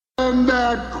And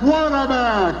that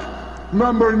quarterback,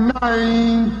 number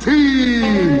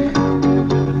 19.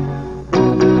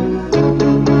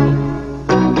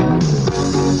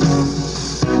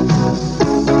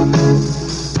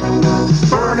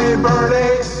 Bernie,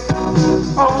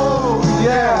 oh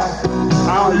yeah,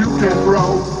 how you can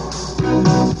throw.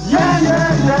 Yeah.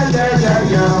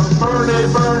 Bernie,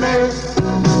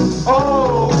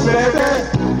 oh baby,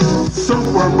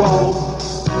 Super Bowl.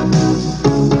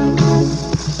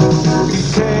 He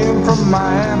came from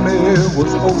Miami,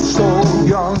 was oh so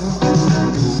young.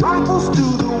 Rifles to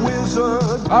the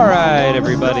wizard. All right,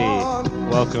 everybody.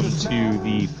 Welcome to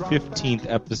the 15th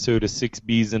episode of 6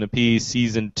 Bs and a P,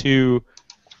 Season 2,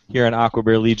 here on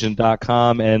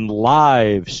AquaBearLegion.com and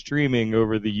live streaming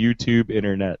over the YouTube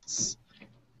internets.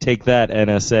 Take that,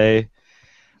 NSA.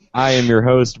 I am your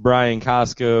host, Brian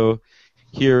Costco,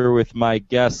 here with my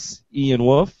guest, Ian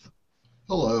Wolf.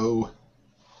 Hello.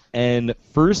 And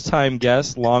first-time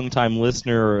guest, long-time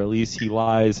listener, or at least he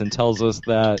lies and tells us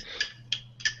that,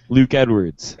 Luke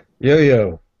Edwards.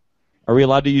 Yo. Are we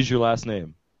allowed to use your last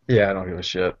name? Yeah, I don't give a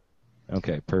shit.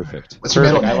 Okay, perfect. What's your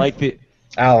middle name? I like the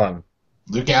Alan.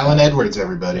 Luke Allen Edwards,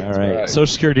 everybody. All right. Social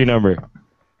Security number.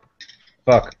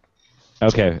 Fuck.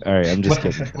 Okay, all right, I'm just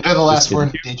kidding. What are the last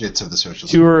four digits of the social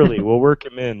Too early. We'll work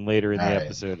him in later in the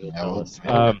episode. All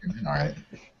right.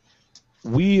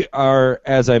 We are,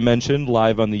 as I mentioned,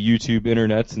 live on the YouTube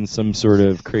internets in some sort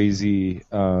of crazy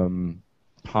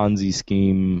Ponzi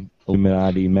scheme,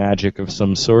 Illuminati magic of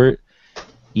some sort.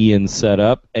 Ian set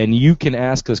up, and you can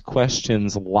ask us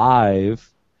questions live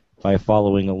by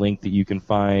following a link that you can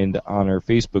find on our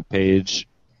Facebook page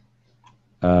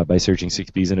by searching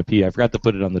 6Bs and a P. I forgot to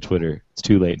put it on the Twitter. It's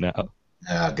too late now.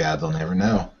 Oh, God, they'll never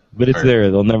know. But it's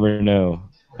there. They'll never know.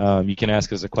 You can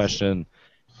ask us a question,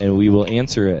 and we will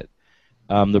answer it.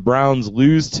 The Browns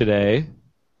lose today,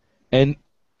 and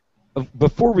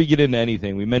before we get into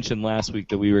anything, we mentioned last week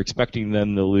that we were expecting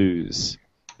them to lose.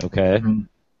 Okay? Mm-hmm.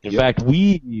 In fact,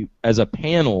 we, as a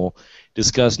panel,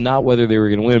 discussed not whether they were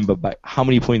going to win, but by how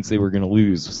many points they were going to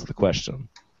lose was the question.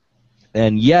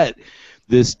 And yet,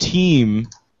 this team,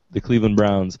 the Cleveland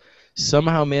Browns,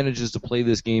 somehow manages to play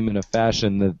this game in a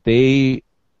fashion that they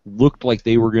looked like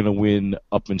they were going to win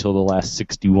up until the last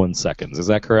 61 seconds. Is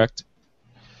that correct?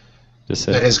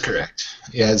 That is correct.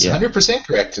 Yeah, it's 100%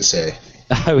 correct to say.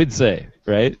 I would say,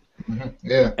 right? Mm-hmm.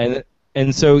 Yeah.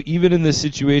 And so even in this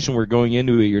situation where going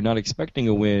into it, you're not expecting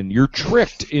a win, you're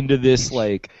tricked into this,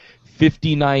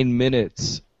 59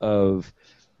 minutes of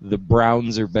the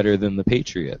Browns are better than the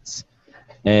Patriots.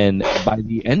 And by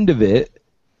the end of it,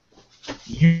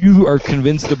 you are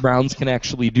convinced the Browns can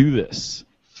actually do this.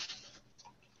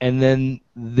 And then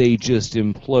they just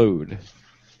implode.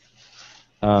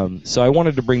 So I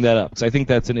wanted to bring that up because I think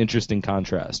that's an interesting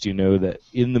contrast, that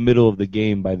in the middle of the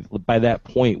game, by that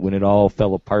point when it all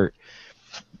fell apart,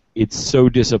 it's so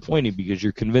disappointing because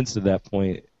you're convinced at that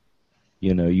point,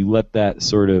 you let that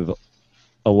sort of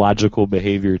illogical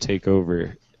behavior take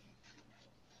over.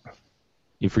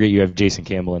 You forget you have Jason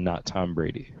Campbell and not Tom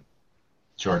Brady.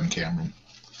 Jordan Cameron.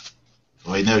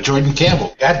 Wait, no, Jordan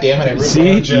Campbell. God damn it, I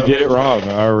See, you did it wrong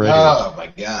already. Oh, my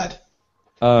God.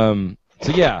 So,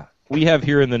 yeah, we have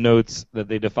here in the notes that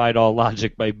they defied all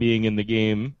logic by being in the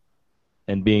game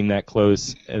and being that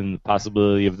close and the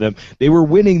possibility of them. They were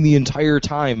winning the entire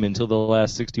time until the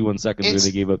last 61 seconds where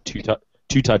they gave up two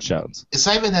touchdowns. It's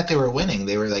not even that they were winning.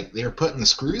 They were putting the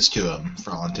screws to them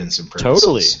for all intents and purposes.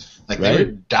 Totally. They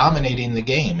were dominating the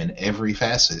game in every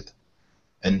facet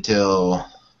until,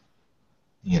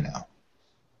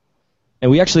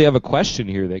 And we actually have a question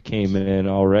here that came in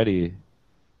already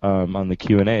on the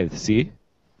Q&A. See?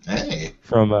 Hey.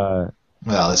 From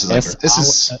well, this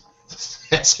is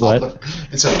S. Oliver.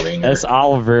 It's a ringer. S.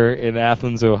 Oliver in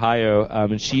Athens, Ohio,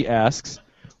 and she asks,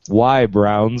 "Why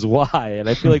Browns? Why?" And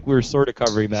I feel like we're sort of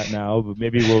covering that now, but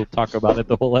maybe we'll talk about it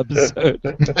the whole episode.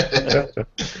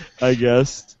 I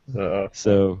guess.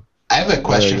 So I have a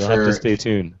question you'll have to stay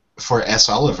tuned. For S.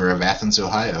 Oliver of Athens,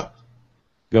 Ohio.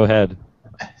 Go ahead.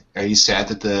 Are you sad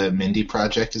that the Mindy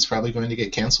project is probably going to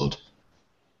get canceled?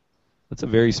 That's a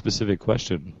very specific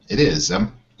question. It is.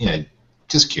 I'm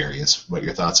just curious what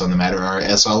your thoughts on the matter are,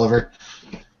 S. Oliver.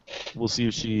 We'll see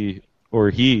if she or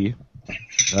he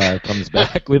comes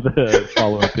back with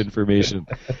follow-up information.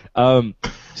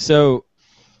 So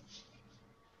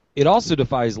it also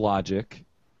defies logic,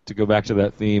 to go back to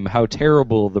that theme, how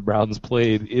terrible the Browns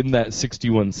played in that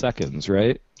 61 seconds,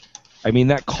 right? I mean,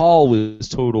 that call was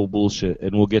total bullshit,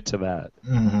 and we'll get to that.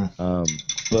 Mm-hmm.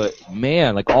 But,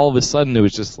 man, all of a sudden it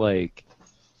was just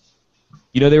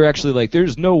they were actually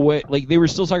there's no way. They were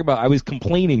still talking about, I was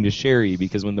complaining to Sherry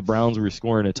because when the Browns were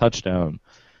scoring a touchdown,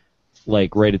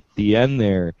 like right at the end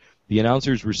there, the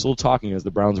announcers were still talking as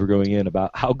the Browns were going in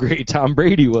about how great Tom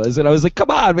Brady was, and I was like,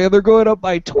 come on, man, they're going up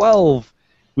by 12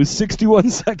 with 61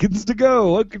 seconds to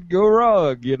go. What could go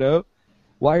wrong, you know?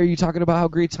 Why are you talking about how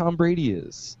great Tom Brady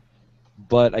is?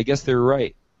 But I guess they're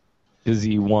right, because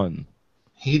he won.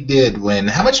 He did win.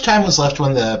 How much time was left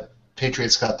when the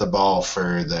Patriots got the ball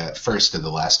for the first of the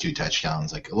last 2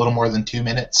 touchdowns? Like a little more than 2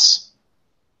 minutes?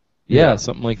 Yeah,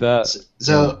 something like that.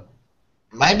 So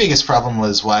my biggest problem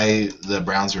was why the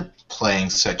Browns were playing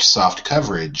such soft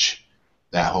coverage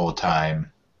that whole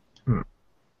time.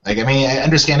 Like, I mean,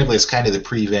 understandably, it's kind of the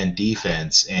prevent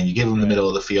defense, and you give them the middle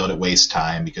of the field, it wastes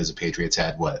time because the Patriots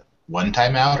had, what, 1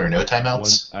 timeout or no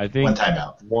timeouts? I think 1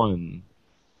 timeout. 1.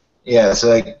 Yeah, so,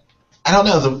 like, I don't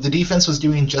know. The defense was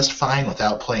doing just fine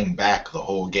without playing back the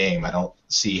whole game. I don't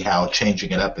see how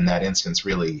changing it up in that instance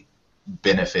really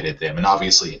benefited them, and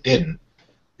obviously it didn't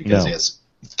because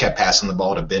it kept passing the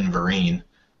ball to Ben Vereen.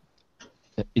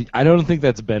 I don't think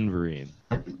that's Ben Vereen.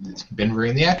 Ben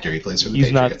Vereen, the actor, he plays for the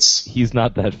He's Patriots. He's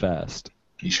not that fast.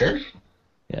 You sure?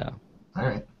 Yeah. All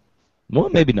right. Well,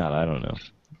 maybe not. I don't know.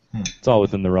 It's all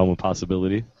within the realm of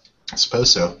possibility. I suppose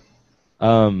so.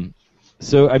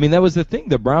 So, I mean, that was the thing.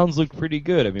 The Browns looked pretty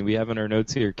good. I mean, we have in our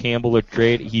notes here, Campbell looked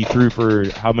great. He threw for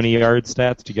how many yards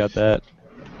stats? You got that?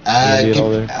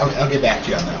 I'll get back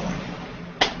to you on that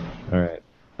one. All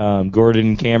right. Gordon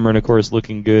and Cameron, of course,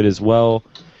 looking good as well.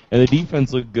 And the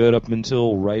defense looked good up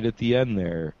until right at the end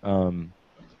there. And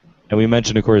we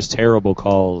mentioned, of course, terrible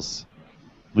calls.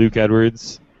 Luke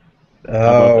Edwards.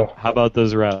 Oh. How about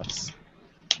those refs?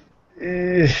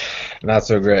 Not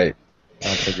so great.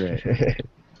 Not so great.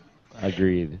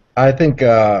 Agreed. I think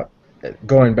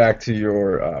going back to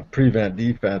your prevent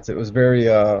defense, it was very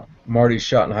Marty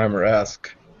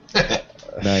Schottenheimer-esque.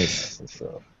 Nice.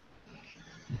 So.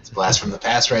 It's a blast from the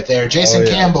past right there. Jason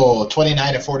Campbell,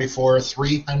 29 of 44,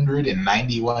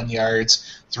 391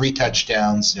 yards, 3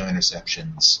 touchdowns, no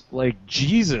interceptions. Like,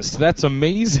 Jesus, that's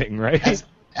amazing, right?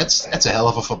 That's a hell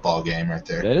of a football game right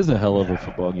there. That is a hell of a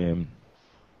football game.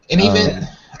 And even,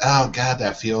 oh, God,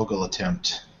 that field goal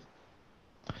attempt.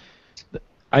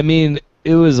 I mean,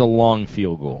 it was a long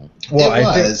field goal. Well, I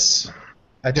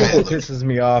think what pisses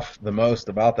me off the most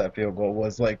about that field goal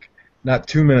was, like, not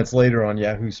 2 minutes later on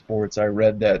Yahoo Sports, I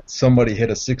read that somebody hit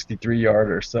a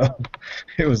 63-yarder. So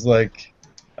it was like,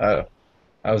 I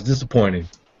was disappointed.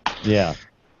 Yeah.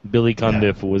 Billy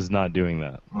Cundiff was not doing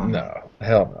that. No,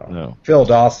 hell no. No. Phil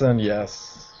Dawson,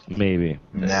 yes. Maybe.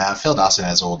 Nah, Phil Dawson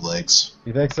has old legs.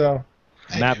 You think so?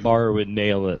 Matt Barr would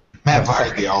nail it. Matt Barr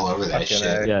would be all over that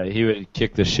shit. Yeah, he would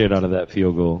kick the shit out of that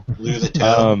field goal. Glue the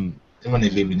toe. They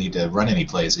wouldn't even need to run any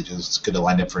plays. They just could have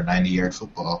lined up for a 90-yard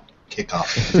football kickoff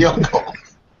field goal.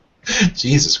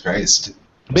 Jesus Christ.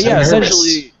 But yeah,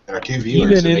 essentially, there are 2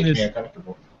 viewers that make me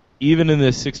uncomfortable. Even in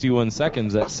the 61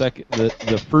 seconds,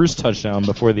 the first touchdown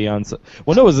before the onside.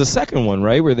 Well, no, it was the second one,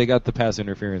 right, where they got the pass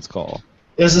interference call.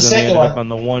 It was the then second they ended one. Up on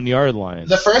the 1 yard line.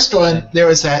 The first one, there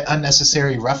was that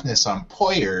unnecessary roughness on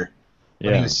Poyer.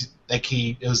 Yeah. It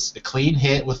was a clean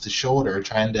hit with the shoulder,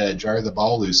 trying to jar the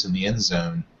ball loose in the end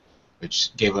zone,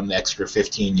 which gave him the extra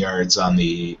 15 yards on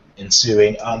the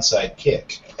ensuing onside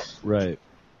kick. Right.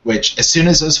 Which, as soon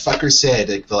as those fuckers said,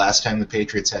 like, the last time the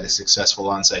Patriots had a successful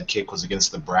onside kick was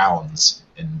against the Browns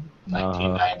in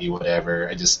 1990, whatever.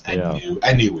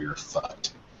 I knew we were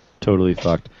fucked. Totally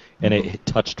fucked. And it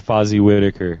touched Fozzie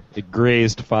Whittaker. It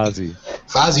grazed Fozzie.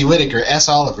 Fozzie Whittaker, S.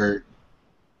 Oliver,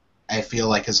 I feel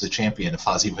like is the champion of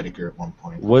Fozzie Whittaker at one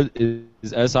point. What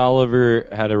is S. Oliver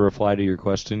had a reply to your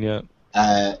question yet?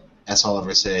 S.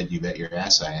 Oliver said, "You bet your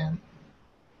ass I am."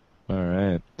 All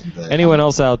right. But, anyone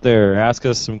else out there, ask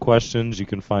us some questions. You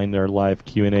can find our live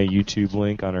Q&A YouTube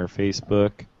link on our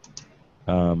Facebook.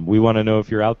 We want to know if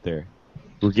you're out there.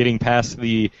 We're getting past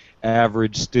the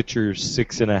average Stitcher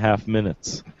 6.5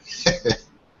 minutes.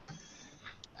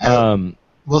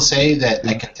 We'll say that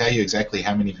I can tell you exactly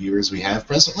how many viewers we have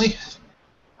presently.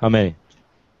 How many?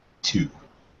 2.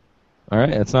 All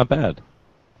right, that's not bad.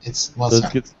 It's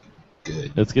not good.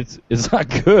 It's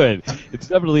not good. It's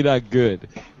definitely not good.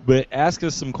 But ask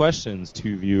us some questions,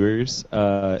 2 viewers,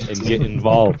 and get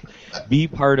involved. Be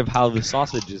part of how the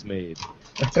sausage is made.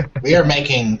 We are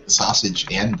making sausage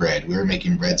and bread. We are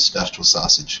making bread stuffed with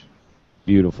sausage.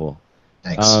 Beautiful.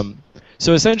 Thanks.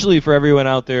 So essentially, for everyone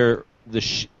out there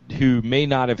who may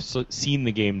not have seen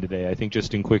the game today, I think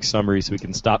just in quick summary so we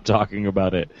can stop talking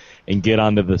about it and get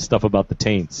onto the stuff about the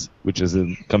taints, which is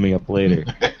coming up later.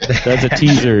 That's a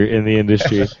teaser in the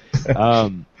industry.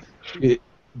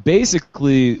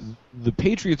 Basically, the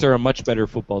Patriots are a much better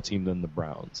football team than the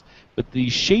Browns. But the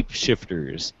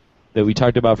Shapeshifters that we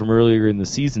talked about from earlier in the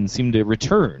season seemed to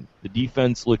return. The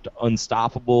defense looked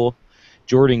unstoppable.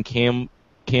 Jordan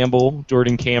Campbell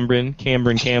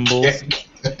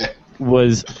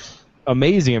was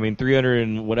amazing. I mean, 300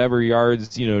 and whatever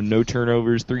yards, no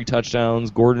turnovers, 3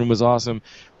 touchdowns. Gordon was awesome.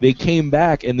 They came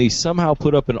back, and they somehow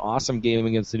put up an awesome game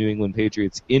against the New England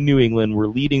Patriots in New England. Were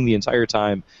leading the entire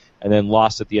time, and then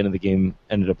lost at the end of the game,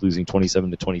 ended up losing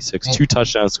 27-26. 2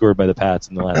 touchdowns scored by the Pats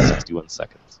in the last 61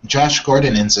 seconds. Josh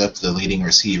Gordon ends up the leading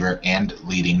receiver and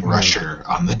leading rusher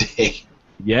on the day.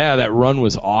 Yeah, that run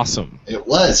was awesome. It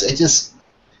was. It just...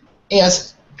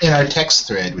 Yes, in our text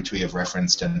thread, which we have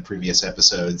referenced in previous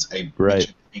episodes, I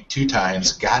mentioned 2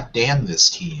 times, God damn this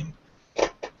team.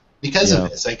 Because of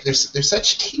this. Like, they're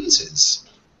such teases.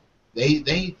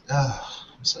 I'm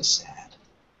so sad.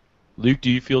 Luke,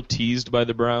 do you feel teased by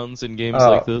the Browns in games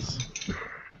like this?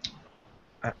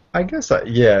 I guess,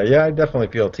 yeah, I definitely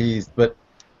feel teased, but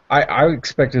I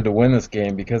expected to win this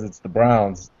game because it's the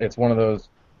Browns. It's one of those,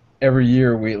 every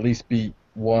year we at least beat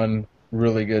one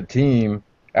really good team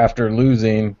after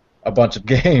losing a bunch of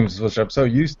games, which I'm so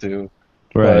used to.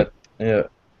 Right. But, yeah,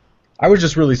 I was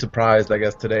just really surprised, I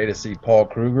guess, today to see Paul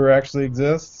Kruger actually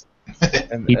exists.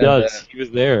 He does. He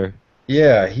was there.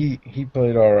 Yeah, he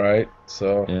played all right,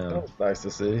 so Yeah. that was nice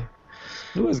to see.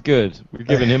 It was good. We're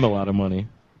giving him a lot of money.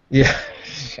 Yeah.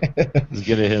 Let's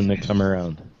get him to come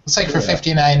around. It's like for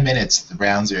 59 minutes, the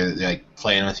Browns are like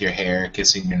playing with your hair,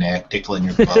 kissing your neck, tickling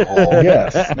your butthole.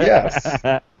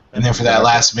 Yes. And then for that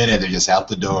last minute, they're just out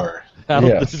the door. Out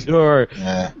the door,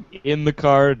 in the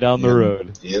car, down the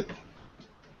road. Yep.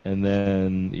 And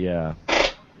then, there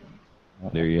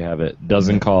you have it.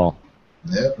 Doesn't call.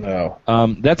 Yep. No.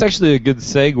 That's actually a good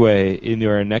segue into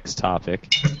our next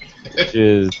topic, which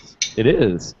is, we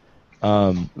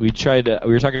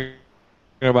were talking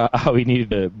about how we needed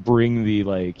to bring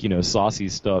the, saucy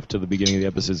stuff to the beginning of the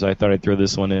episode, so I thought I'd throw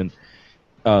this one in.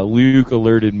 Luke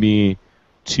alerted me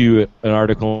to an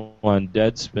article on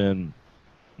Deadspin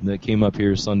that came up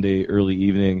here Sunday early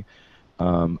evening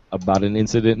about an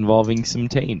incident involving some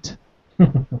taint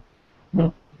and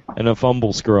a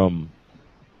fumble scrum.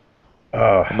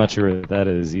 I'm not sure what that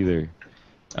is either.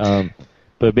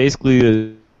 But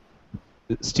basically,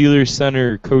 the Steelers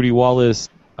center Cody Wallace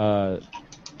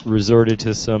resorted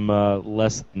to some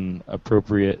less than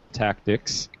appropriate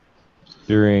tactics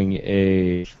during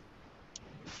a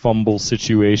fumble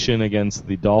situation against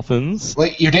the Dolphins.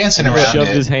 Wait, you're dancing He around shoved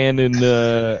it. his hand in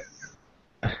the.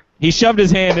 He shoved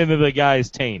his hand into the guy's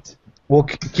taint. Well,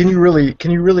 can you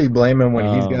really blame him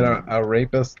when he's got a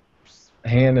rapist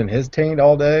hand in his taint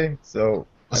all day? So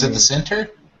Was it the center?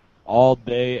 All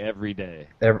day, every day.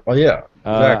 Yeah,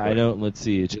 exactly. I don't. Let's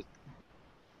see. It's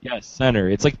just, center.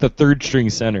 It's like the third string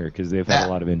center because they've had a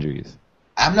lot of injuries.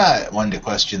 I'm not one to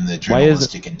question the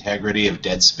journalistic integrity of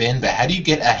Deadspin, but how do you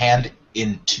get a hand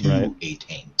into a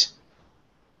taint?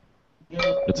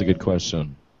 That's a good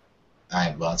question.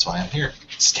 Well, that's why I'm here.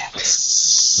 Stats.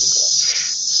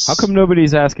 How come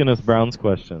nobody's asking us Browns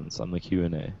questions on the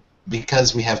Q&A?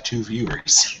 Because we have 2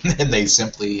 viewers, and they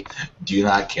simply do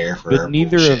not care for our But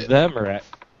neither bullshit. of them are.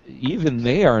 Even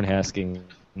they aren't asking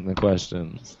the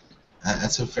questions.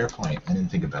 That's a fair point. I didn't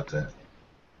think about that.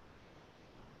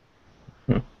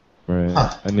 Right.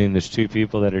 Huh. I mean, there's 2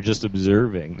 people that are just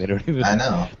observing. They don't even. I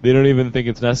know. They don't even think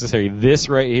it's necessary. This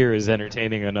right here is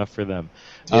entertaining enough for them.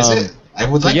 Is it? I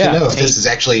would like to know if this is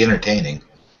actually entertaining.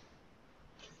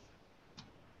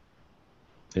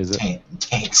 Is it?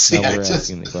 Taints. No, Yeah, we're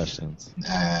asking the questions.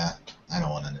 I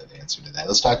don't want to know the answer to that.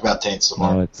 Let's talk about taints some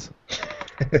No, more. it's.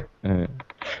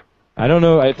 I don't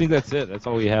know. I think that's it. That's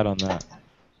all we had on that.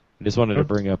 I just wanted to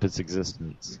bring up its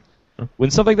existence.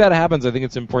 When stuff like that happens, I think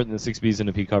it's important that 6B's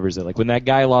and P covers it. Like when that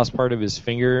guy lost part of his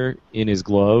finger in his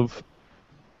glove,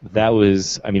 that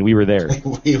was. I mean, we were there.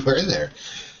 We were there.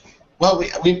 Well, I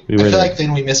feel like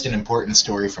then we missed an important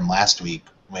story from last week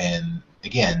when,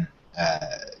 again,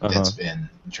 Deadspin,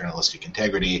 journalistic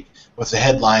integrity, with the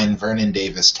headline, Vernon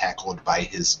Davis tackled by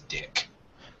his dick.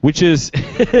 Which is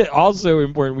also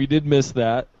important. We did miss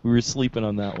that. We were sleeping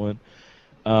on that one.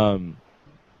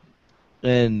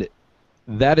 And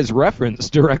that is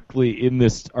referenced directly in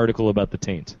this article about the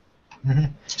taint. Mm-hmm.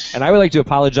 And I would like to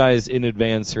apologize in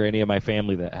advance for any of my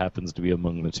family that happens to be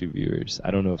among the 2 viewers.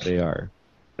 I don't know if they are.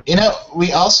 You know,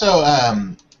 we also...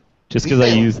 just because I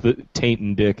use the taint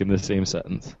and dick in the same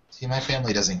sentence. See, my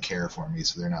family doesn't care for me,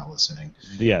 so they're not listening.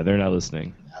 Yeah, they're not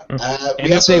listening.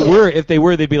 And if they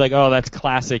were, they'd be like, "Oh, that's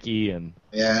classic Ian."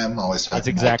 Yeah, I'm always talking That's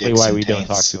exactly about dicks why and we don't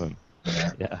talk taints. to him.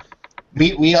 Yeah.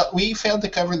 Yeah. We failed to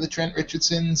cover the Trent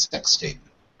Richardson sex tape.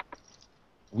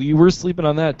 We were sleeping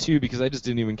on that too because I just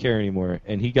didn't even care anymore,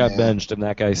 and he got benched, and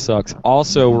that guy sucks.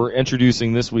 Also, we're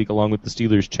introducing this week, along with the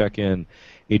Steelers check-in,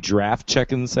 a draft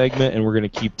check-in segment, and we're going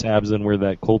to keep tabs on where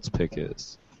that Colts pick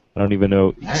is. I don't even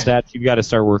know. Stats, you got to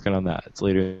start working on that. It's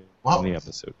later in the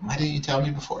episode. Why didn't you tell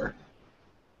me before?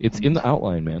 It's in the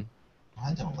outline, man.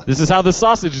 I don't This is how the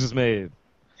sausage is made.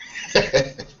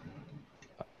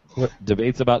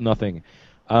 Debates about nothing.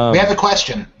 We have a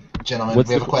question, gentlemen.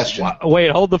 We have a question.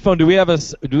 Wait, hold the phone. Do we have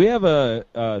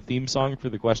a theme song for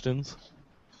the questions?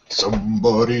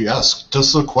 Somebody asked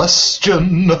us a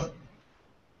question.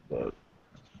 All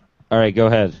right, go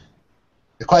ahead.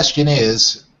 The question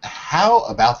is, how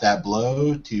about that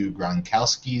blow to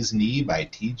Gronkowski's knee by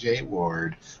T.J.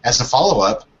 Ward? As a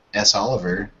follow-up, S.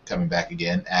 Oliver, coming back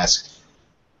again, asks,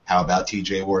 how about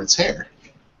T.J. Ward's hair?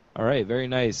 All right, very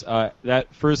nice. That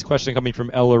first question coming from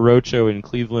El Orocho in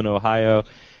Cleveland, Ohio.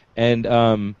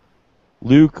 And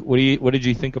Luke, what did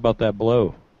you think about that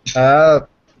blow?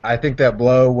 I think that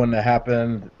blow wouldn't have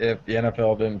happened if the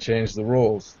NFL didn't change the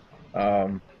rules.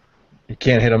 You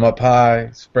can't hit him up high.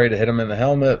 It's afraid to hit him in the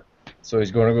helmet, so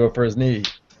he's going to go for his knee.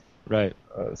 Right.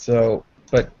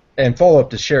 And follow up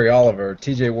to Sherry Oliver,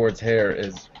 T.J. Ward's hair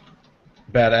is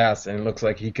badass, and it looks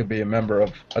like he could be a member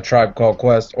of A Tribe Called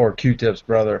Quest or Q-Tip's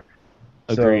brother.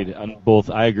 Agreed. On both.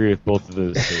 I agree with both of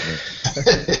those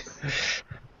statements.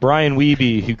 Brian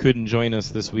Wiebe, who couldn't join us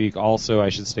this week, also, I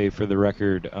should say for the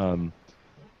record,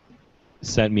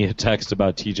 sent me a text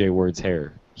about T.J. Ward's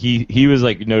hair. He was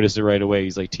like, noticed it right away.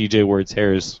 He's like, T.J. Ward's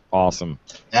hair is awesome.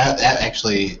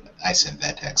 Actually, I sent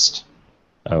that text.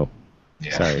 Oh.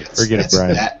 Yeah, sorry. Forget it,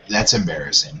 Brian. That's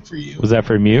embarrassing for you. Was that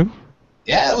from you?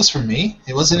 Yeah, it was from me.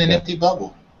 It wasn't an empty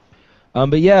bubble.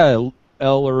 But yeah,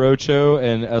 El Orocho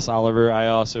and S. Oliver, I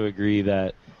also agree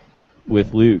that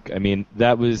with Luke. I mean,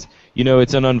 that was,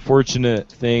 it's an unfortunate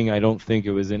thing. I don't think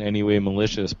it was in any way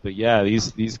malicious. But yeah,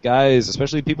 these guys,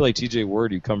 especially people like T.J.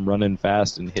 Ward who come running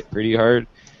fast and hit pretty hard,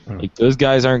 like those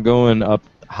guys aren't going up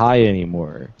high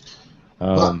anymore.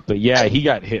 But yeah, he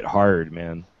got hit hard,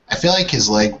 man. I feel like his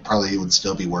leg probably would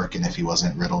still be working if he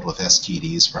wasn't riddled with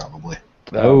STDs, probably.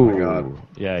 Oh my God!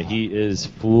 Yeah, he is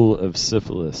full of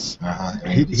syphilis.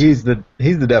 He's the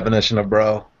definition of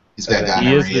bro. He's got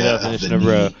gonorrhea. He is the definition of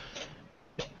bro.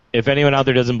 If anyone out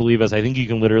there doesn't believe us, I think you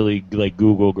can literally like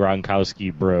Google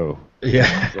Gronkowski bro.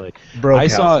 Yeah, like, bro. I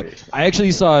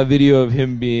actually saw a video of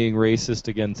him being racist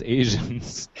against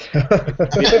Asians.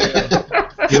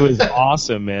 It was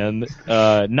awesome, man.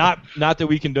 Not that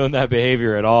we condone that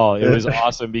behavior at all. It was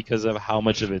awesome because of how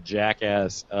much of a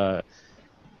jackass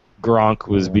Gronk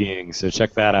was being. So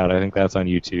check that out. I think that's on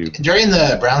YouTube. During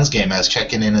the Browns game, I was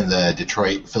checking in the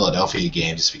Detroit-Philadelphia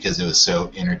game just because it was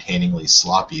so entertainingly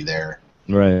sloppy there.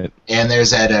 Right. And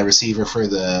there's that receiver for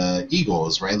the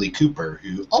Eagles, Riley Cooper,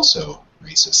 who also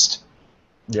racist.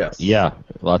 Yes. Yeah,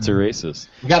 lots of racists.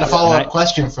 We got a follow-up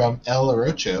question from El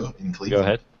Orocho in Cleveland. Go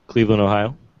ahead. Cleveland,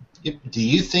 Ohio. Yep. Do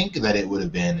you think that it would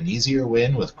have been an easier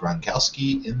win with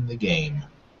Gronkowski in the game?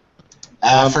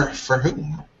 For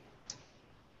whom?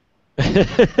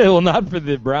 Well, not for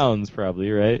the Browns,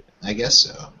 probably, right? I guess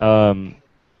so.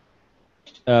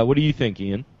 What do you think,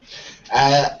 Ian?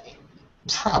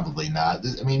 Probably not.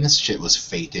 I mean, this shit was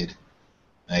fated.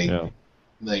 The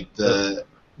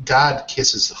God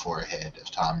kisses the forehead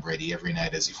of Tom Brady every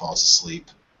night as he falls asleep.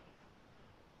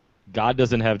 God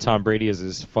doesn't have Tom Brady as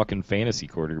his fucking fantasy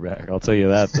quarterback. I'll tell you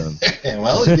that, then.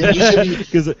 Well, you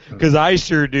should be... Because I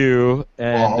sure do.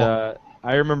 And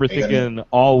I remember thinking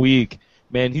all week,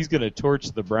 man, he's going to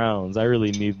torch the Browns. I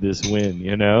really need this win,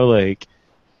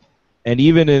 And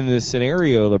even in this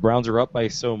scenario, the Browns are up by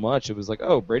so much, it was like,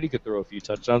 oh, Brady could throw a few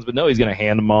touchdowns, but no, he's going to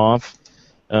hand them off,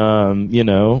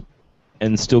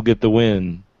 and still get the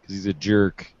win because he's a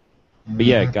jerk. But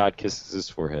yeah, God kisses his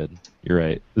forehead. You're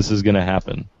right. This is going to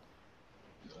happen.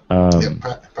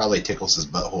 Probably tickles his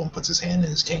butthole and puts his hand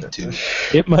in his tank too.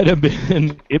 It might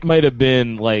have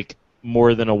been like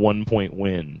more than a 1-point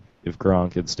win if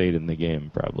Gronk had stayed in the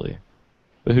game, probably.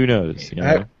 But who knows?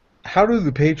 How do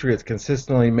the Patriots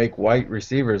consistently make white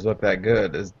receivers look that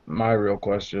good is my real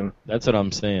question. That's what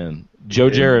I'm saying. Joe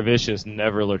Jaravicius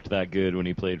never looked that good when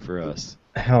he played for us.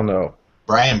 Hell no.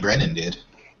 Brian Brennan did.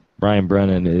 Brian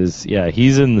Brennan is,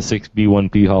 he's in the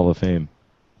 6B1P Hall of Fame.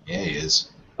 Yeah, he is.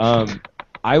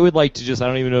 I would like to I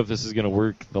don't even know if this is going to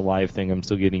work, the live thing. I'm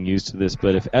still getting used to this.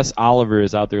 But if S. Oliver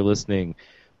is out there listening,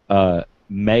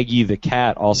 Maggie the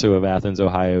cat, also of Athens,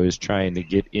 Ohio, is trying to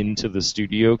get into the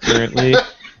studio currently.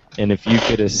 And if you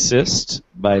could assist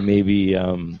by maybe,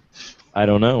 I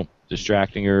don't know,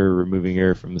 distracting her or removing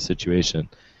her from the situation,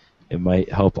 it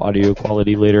might help audio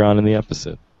quality later on in the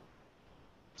episode.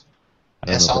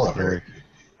 S. Oliver,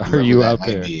 Are you that out might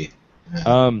there? be.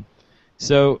 Yeah.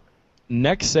 So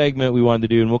next segment we wanted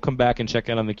to do, and we'll come back and check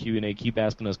in on the Q&A. Keep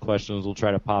asking us questions. We'll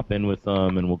try to pop in with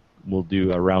them, and we'll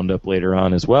do a roundup later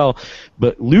on as well.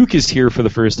 But Luke is here for the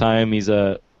first time. He's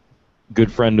a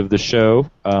good friend of the show,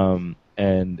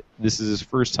 and this is his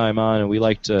first time on, and we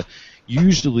like to,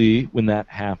 usually when that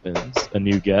happens, a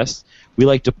new guest, we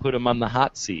like to put him on the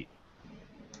hot seat.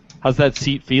 How's that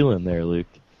seat feeling there, Luke?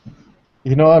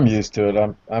 You know, I'm used to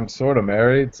it. I'm sort of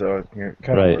married, so it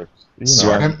kind of Right. works. You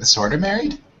know, Sort of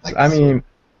married? Like, I mean, I'm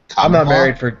common not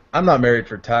law? married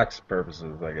for tax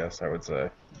purposes, I guess I would say.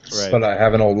 Right. But I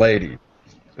have an old lady.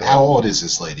 So- How old is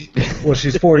this lady? Well,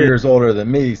 she's 4 years older than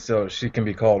me, so she can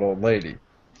be called old lady.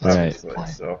 Right. obviously, Point.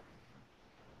 So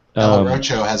El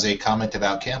Rocho has a comment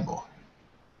about Campbell.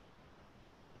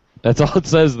 That's all it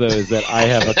says, though, is that I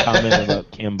have a comment about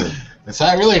Campbell. It's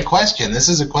not really a question. This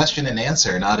is a question and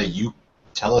answer, not a you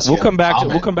tell us. We'll you come have a back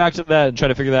to comment. that and try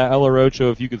to figure that out. El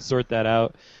Rocho, if you could sort that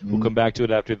out, we'll come back to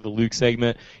it after the Luke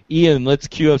segment. Ian, let's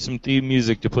cue up some theme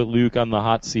music to put Luke on the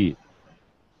hot seat.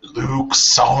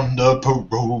 Luke's on the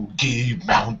Pierogi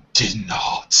Mountain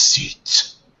hot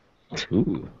seat.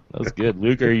 Ooh, that was good.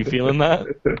 Luke, are you feeling that?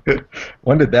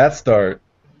 when did that start?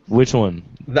 Which one?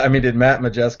 I mean, did Matt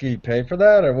Majeski pay for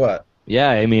that or what? Yeah,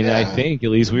 I mean, I Yeah. think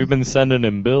at least we've been sending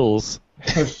him bills.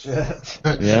 Oh, shit.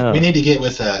 Yeah. We need to get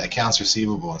with accounts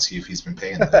receivable and see if he's been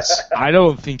paying this. I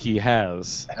don't think he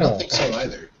has. I don't think so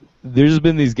either. There's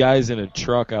been these guys in a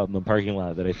truck out in the parking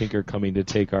lot that I think are coming to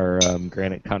take our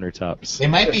granite countertops. They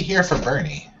might be here for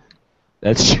Bernie.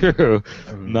 That's true.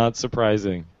 Not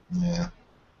surprising. Yeah.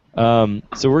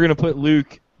 So we're going to put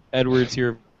Luke Edwards here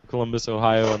of Columbus,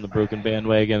 Ohio on the Broken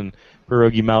Bandwagon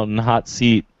Pierogi Mountain hot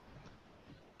seat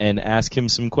and ask him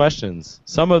some questions.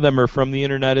 Some of them are from the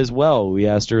internet as well. We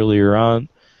asked earlier on.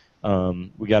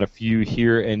 We got a few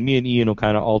here, and me and Ian will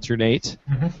kind of alternate.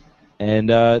 Mm-hmm.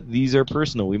 And these are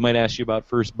personal. We might ask you about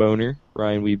first boner.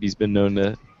 Ryan Weeby's been known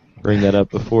to bring that up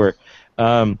before.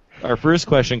 Our first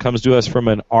question comes to us from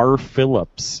an R.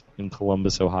 Phillips in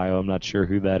Columbus, Ohio. I'm not sure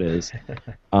who that is.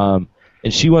 And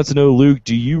she wants to know, Luke,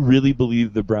 do you really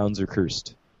believe the Browns are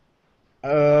cursed?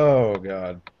 Oh,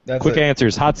 God. That's Quick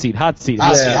answers. Hot seat, hot seat.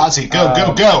 Hot seat, Yeah. hot seat. Go,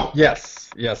 go, go.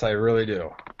 Yes, I really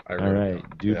do. I All really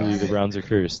right. Do you Yeah. believe the Browns are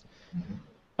cursed?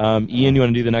 Ian, you want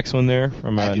to do the next one there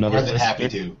from I'd be another more than listener? happy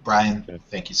to. Brian, Okay.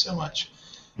 thank you so much.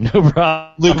 No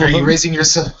problem. Luke, are you raising your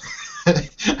son?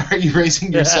 Are you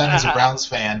raising your son as a Browns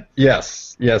fan?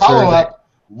 Yes, Follow certainly. up.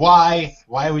 Why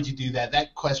would you do that?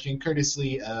 That question,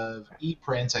 courtesy of E.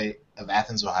 Prince of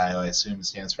Athens, Ohio. I assume it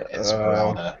stands for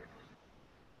Esmeralda.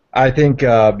 I think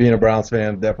being a Browns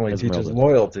fan definitely teaches Esmeralda.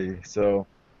 loyalty, so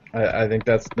I think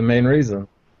that's the main reason.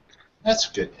 That's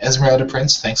good. Esmeralda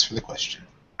Prince, thanks for the question.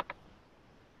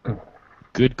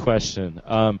 Good question.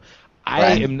 I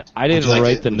Brian, didn't would you like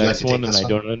write to- the would you like next to take one, and this I one?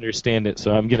 don't understand it,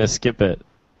 so I'm gonna skip it.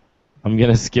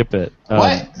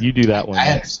 What? You do that one I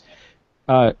next.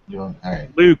 All right.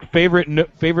 Luke, favorite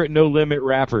No Limit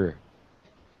rapper.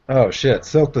 Oh, shit,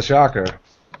 Silk the Shocker.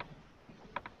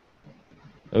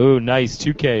 Oh, nice.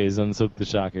 2K is on Silk the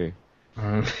Shocker.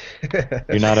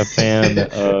 You're not a fan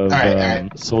of All right.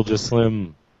 Soulja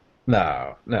Slim.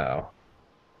 No.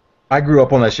 I grew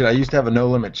up on that shit. I used to have a No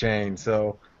Limit chain,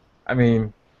 so, I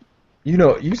mean,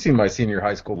 you've seen my senior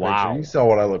high school Wow. picture. You saw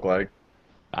what I look like.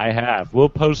 I have. We'll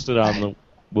post it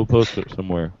We'll post it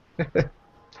somewhere.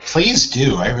 Please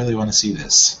do. I really want to see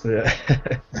this. Yeah.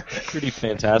 Pretty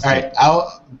fantastic. All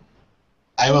right.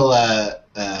 I will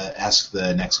ask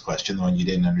the next question, the one you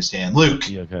didn't understand. Luke,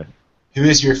 Yeah, okay. who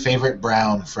is your favorite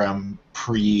Brown from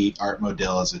pre-Art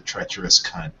Modell as a treacherous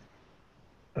cunt?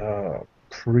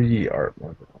 Pre-Art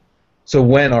Modell. So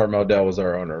when Art Modell was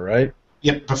our owner, right?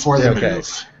 Yep, before the Okay.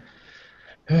 move.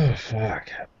 Oh, fuck.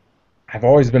 I've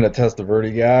always been a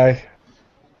Testaverde guy.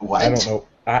 What? I don't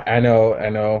know. I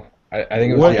know. I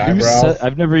think it was What? the Who eyebrows. said,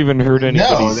 I've never even heard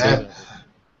anybody No, say that. that.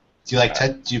 Do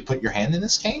you do you put your hand in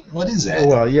this cane? What is that?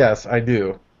 Well, yes, I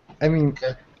do. I mean,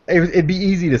 Okay. it'd be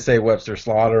easy to say Webster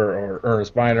Slaughter or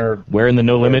Ernest Biner, Wearing the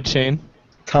No Limit chain?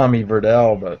 Tommy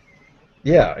Verdell, but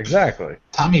yeah, exactly.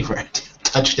 Tommy,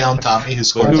 touchdown Tommy, who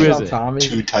scored Who is Touchdown it?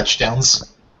 Tommy. 2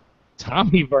 touchdowns.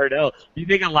 Tommy Vardell. Do you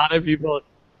think a lot of people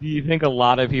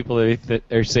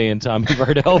are saying Tommy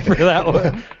Vardell for that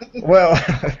one? Well,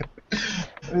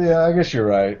 yeah, I guess you're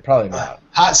right. Probably not.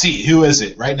 Hot seat. Who is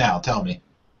it right now? Tell me.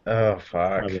 Oh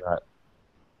fuck. Probably not.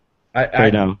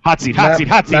 Right now. Hot seat, hot seat,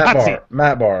 hot seat, hot seat.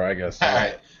 Matt Barr, I guess. All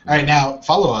right. Now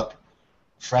follow up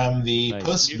from the Nice.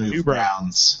 post-move New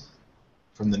Browns.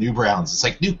 From the new Browns, it's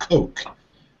like new Coke.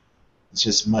 It's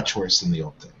just much worse than the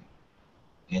old thing,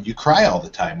 and you cry all the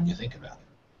time when you think about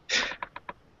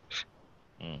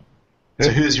it. So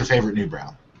who's your favorite new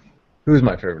Brown? Who's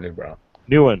my favorite new Brown?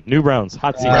 New one. New Browns.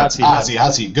 Hot seat. Hot seat.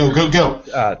 Hot seat. Go.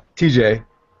 TJ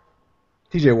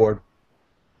Ward.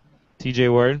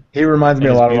 TJ Ward. He reminds me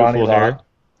a lot of Ronnie beautiful hair. Lott.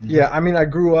 Yeah, I mean, I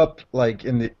grew up like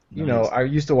in the, I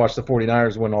used to watch the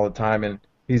 49ers win all the time, and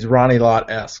he's Ronnie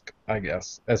Lott-esque, I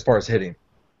guess, as far as hitting.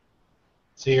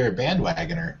 So you're a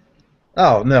bandwagoner.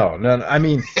 Oh, no. I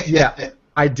mean, yeah,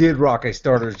 I did rock a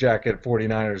starter's jacket at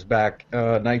 49ers back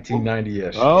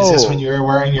 1990-ish. Oh. Is this when you were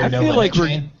wearing your no limit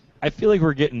chain? I feel like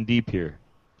we're getting deep here.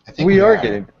 I think we are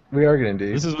getting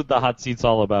deep. This is what the hot seat's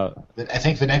all about. I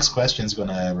think the next question is going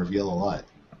to reveal a lot.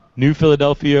 New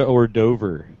Philadelphia or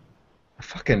Dover?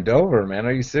 Fucking Dover, man.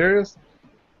 Are you serious?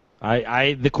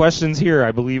 The questions here,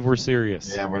 I believe we're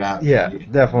serious. Yeah, we're not. Yeah,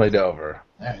 definitely Dover.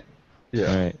 All right. Yeah.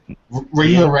 All right. Were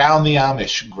you around the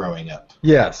Amish growing up?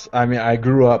 Yes. I mean, I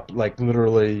grew up like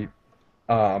literally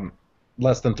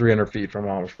less than 300 feet from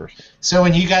Amish person. So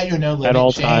when you got your no limit At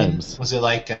all chain, times. was it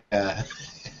like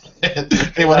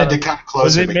they wanted to come closer?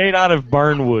 Was it made out of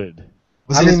barnwood?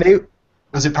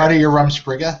 Was it part of your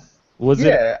Rumspringa? Was it?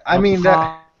 Yeah, I mean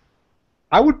that.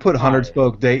 I would put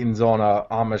 100-spoke Dayton's on a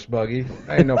Amish buggy.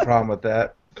 I ain't no problem with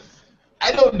that.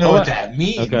 I don't know what that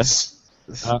means.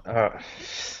 Okay.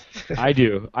 I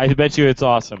do. I bet you it's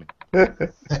awesome.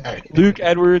 Luke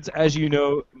Edwards, as you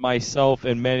know, myself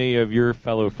and many of your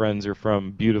fellow friends are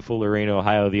from beautiful Lorain,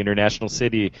 Ohio, the international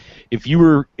city. If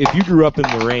you grew up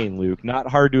in Lorain, Luke, not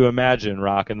hard to imagine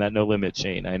rocking that no limit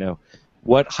chain. I know.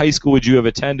 What high school would you have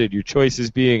attended? Your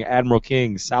choices being Admiral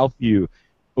King, Southview,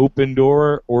 Open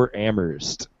Door, or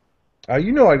Amherst.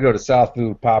 You know I'd go to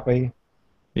Southview, Poppy.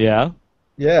 Yeah?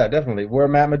 Yeah, definitely. Where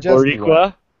Matt Majeski Boricua?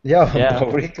 went. Yeah,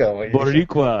 Boricua.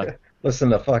 Boricua.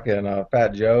 Listen to fucking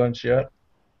Fat Joe and shit.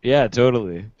 Yeah,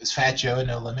 totally. Is Fat Joe a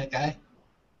no limit guy?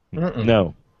 No.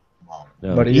 No.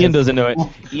 But Ian doesn't know it.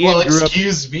 Ian Well, grew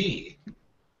excuse me.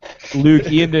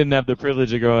 Luke, Ian didn't have the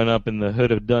privilege of growing up in the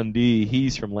hood of Dundee.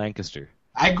 He's from Lancaster.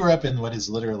 I grew up in what is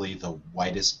literally the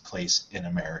whitest place in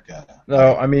America.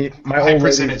 No, I mean high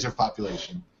percentage of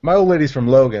population. My old lady's from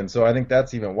Logan, so I think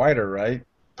that's even whiter, right?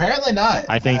 Apparently not.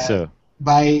 I think so.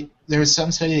 There was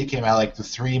some study that came out, like the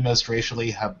 3 most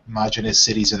racially homogenous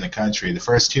cities in the country. The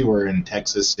first 2 were in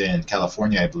Texas and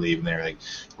California, I believe, and they're like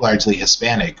largely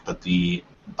Hispanic. But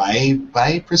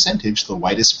by percentage, the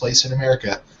whitest place in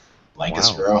America,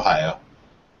 Lancaster, Ohio.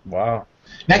 Wow.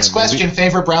 Next question: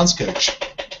 favorite Browns coach?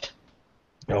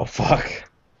 Oh fuck.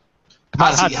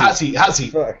 Hot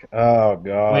seat. Fuck. Oh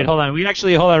god. Wait, hold on.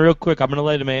 Hold on real quick. I'm going to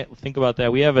let him think about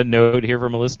that. We have a note here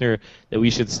from a listener that we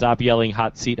should stop yelling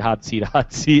hot seat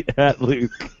at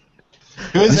Luke.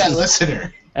 Who is that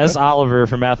listener? S. Oliver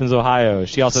from Athens, Ohio.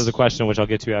 She also has a question, which I'll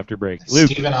get to after break. Luke.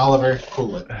 Stephen Oliver,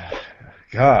 cool it.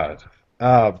 God.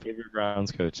 Favorite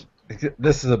Browns coach.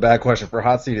 This is a bad question for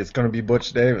hot seat. It's going to be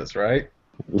Butch Davis, right?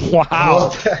 Wow.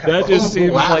 That just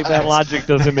seems like that logic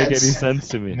doesn't make any sense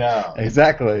to me. No.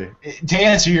 Exactly. To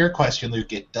answer your question,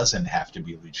 Luke, it doesn't have to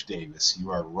be Butch Davis. You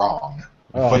are wrong.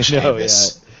 Butch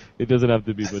Davis. Yeah. It doesn't have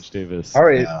to be Butch Davis. All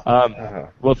right.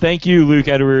 Well, thank you, Luke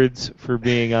Edwards, for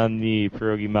being on the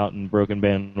Pierogi Mountain Broken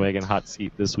Bandwagon hot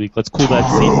seat this week. Let's cool that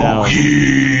seat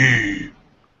down.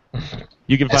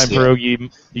 You can find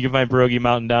Pierogi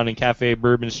Mountain down in Cafe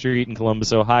Bourbon Street in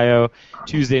Columbus, Ohio.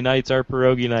 Tuesday nights are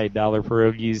pierogi night. $1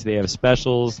 pierogies. They have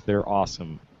specials. They're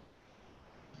awesome.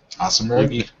 Awesome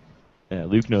pierogi. Yeah,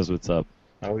 Luke knows what's up.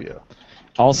 Oh yeah.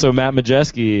 Also, Matt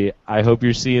Majeski, I hope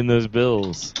you're seeing those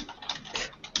bills.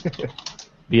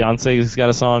 Beyonce's got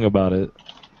a song about it.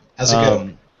 How's it go?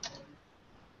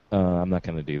 I'm not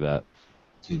going to do that.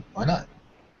 Dude, why not?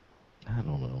 I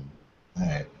don't know. All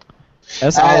right.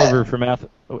 S. Oliver from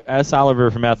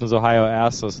Athens, Ohio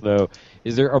asks us, though,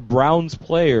 is there a Browns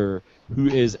player who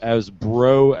is as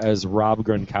bro as Rob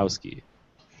Gronkowski?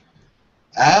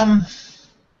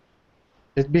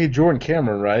 It'd be Jordan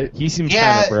Cameron, right? He seems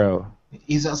kind of bro.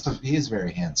 He is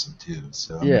very handsome, too.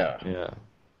 So Yeah.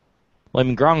 Well, I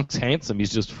mean, Gronk's handsome.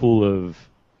 He's just full of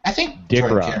I think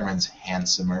Jordan Cameron's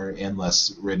handsomer and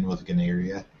less ridden with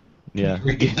gonorrhea. Yeah.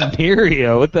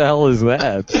 Gonorrhea? What the hell is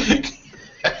that?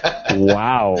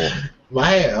 Wow.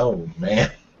 Oh,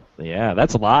 man. Yeah,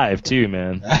 that's live, too,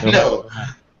 man. I know.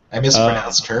 I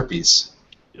mispronounced herpes.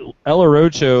 Ella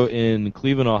Rocho in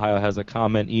Cleveland, Ohio has a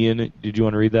comment. Ian, did you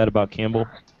want to read that about Campbell?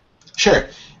 Sure.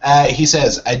 He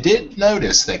says, I did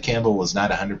notice that Campbell was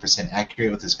not 100%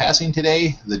 accurate with his passing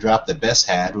today. The drop that Best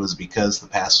had was because the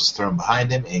pass was thrown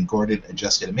behind him, and Gordon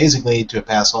adjusted amazingly to a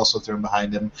pass also thrown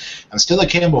behind him. I'm still a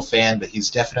Campbell fan, but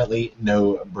he's definitely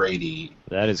no Brady.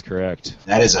 That is correct.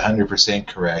 That is 100%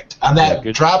 correct. On that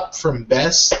drop from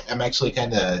Best, I'm actually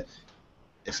kind of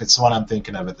if it's the one I'm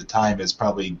thinking of at the time, it's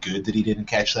probably good that he didn't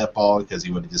catch that ball because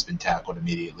he would have just been tackled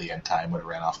immediately and time would have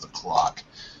ran off the clock.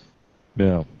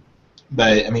 Yeah.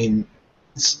 But, I mean,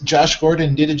 Josh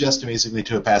Gordon did adjust basically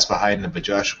to a pass behind him, but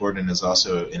Josh Gordon is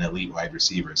also an elite wide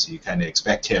receiver, so you kind of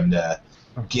expect him to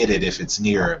get it if it's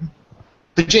near him.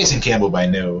 But Jason Campbell by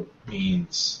no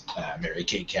means, Mary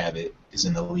Kay Cabot, is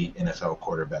an elite NFL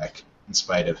quarterback in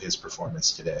spite of his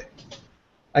performance today.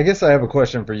 I guess I have a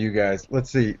question for you guys. Let's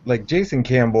see, like Jason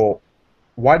Campbell,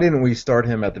 why didn't we start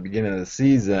him at the beginning of the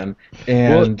season?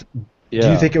 And do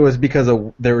you think it was because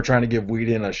they were trying to give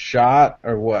Weeden a shot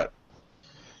or what?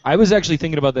 I was actually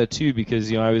thinking about that too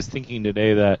because I was thinking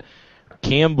today that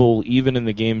Campbell, even in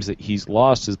the games that he's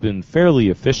lost, has been fairly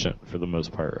efficient for the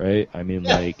most part, right? I mean,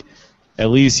 at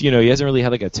least he hasn't really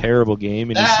had like a terrible game,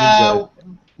 and he seems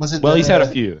he's had a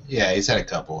few. Yeah, he's had a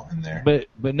couple in there. But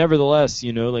nevertheless,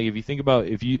 like if you think about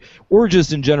or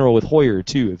just in general with Hoyer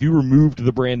too, if you removed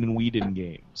the Brandon Weeden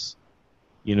games,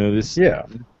 this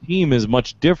team is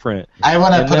much different. I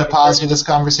want to put a pause to this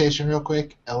conversation real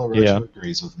quick. Ella Roach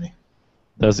agrees with me.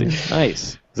 Does he?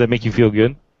 Nice. Does that make you feel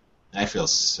good? I feel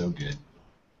so good.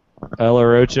 El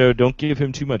Orocho, don't give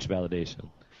him too much validation.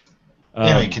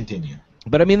 Anyway, continue.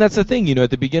 But, I mean, that's the thing.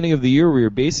 At the beginning of the year, we were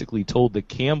basically told that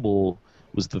Campbell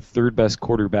was the third best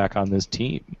quarterback on this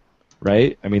team,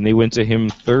 right? I mean, they went to him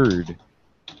third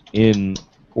in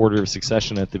order of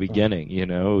succession at the beginning. It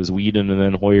was Weeden and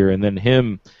then Hoyer and then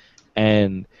him.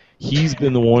 And he's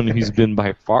been the one who's been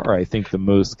by far, I think, the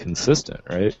most consistent,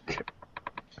 right?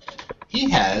 He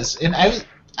has. And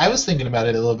I was thinking about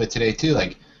it a little bit today, too.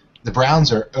 Like, the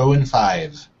Browns are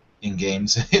 0-5 in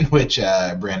games in which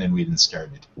Brandon Weeden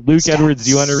started. Luke Edwards,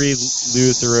 do you want to read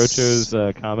Louis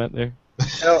Orocho's comment there?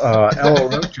 El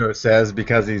Orocho says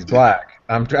because he's black.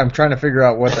 I'm trying to figure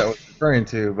out what that was referring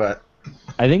to, but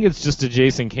I think it's just to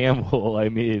Jason Campbell. I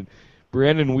mean,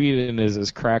 Brandon Weeden is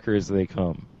as cracker as they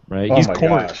come, right? Oh he's my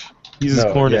corn. gosh. He's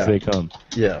as corn as they come.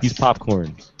 Yeah. He's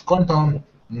popcorn. Corn pone.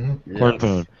 Mm-hmm. Corn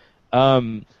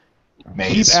pone.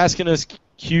 Keep asking us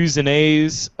Q's and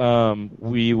A's.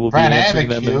 We will Brian, be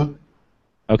answering I have a them.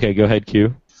 Okay, go ahead,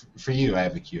 Q. For you, I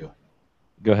have a Q.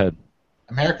 Go ahead.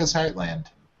 America's Heartland.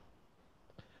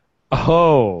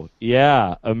 Oh,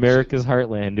 yeah, America's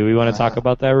Heartland. Do we want to talk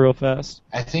about that real fast?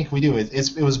 I think we do.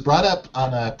 It was brought up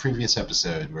on a previous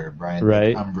episode where Brian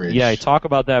took umbrage. Yeah, talk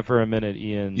about that for a minute,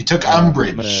 Ian. You took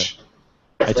umbrage.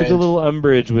 I took a little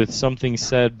umbrage with something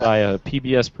said by a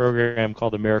PBS program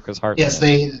called America's Heartland. Yes,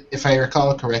 if I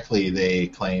recall correctly, they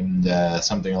claimed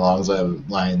something along those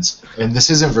lines. And this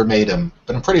isn't verbatim,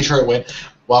 but I'm pretty sure it went,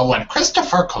 well, when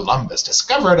Christopher Columbus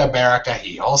discovered America,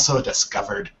 he also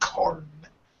discovered corn.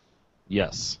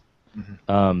 Yes.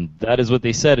 Mm-hmm. That is what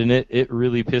they said, and it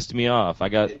really pissed me off. I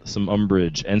got some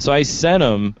umbrage. And so I sent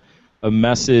them a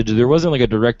message. There wasn't like a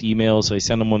direct email, so I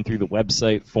sent them one through the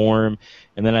website form,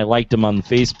 and then I liked them on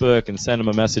Facebook and sent them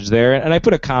a message there. And I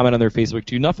put a comment on their Facebook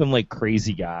too. Nothing like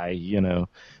crazy guy,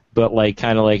 but like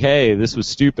kind of like, hey, this was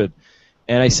stupid.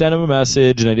 And I sent him a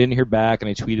message, and I didn't hear back, and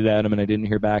I tweeted at him, and I didn't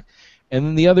hear back. And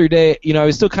then the other day, I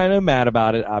was still kind of mad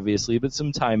about it, obviously, but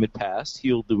some time had passed,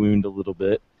 healed the wound a little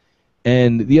bit.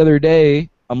 And the other day,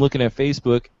 I'm looking at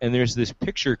Facebook, and there's this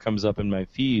picture comes up in my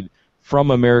feed from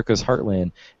America's Heartland,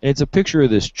 and it's a picture of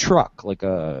this truck, like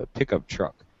a pickup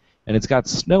truck, and it's got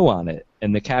snow on it,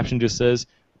 and the caption just says,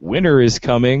 "Winter is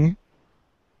coming,"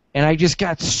 and I just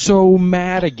got so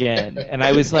mad again, and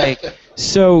I was like,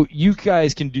 so you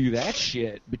guys can do that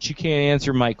shit, but you can't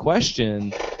answer my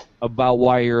question about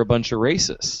why you're a bunch of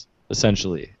racists,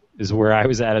 essentially, is where I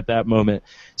was at that moment.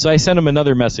 So I sent him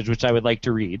another message, which I would like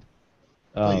to read.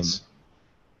 Please.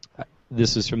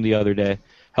 This is from the other day.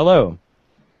 Hello.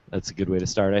 That's a good way to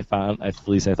start, at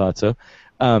least I thought so.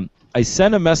 I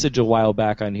sent a message a while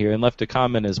back on here and left a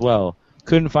comment as well.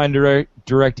 Couldn't find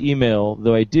direct email,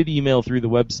 though I did email through the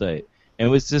website, and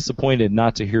was disappointed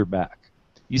not to hear back.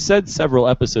 You said several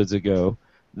episodes ago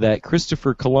that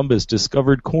Christopher Columbus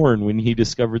discovered corn when he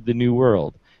discovered the New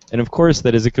World. And of course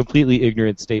that is a completely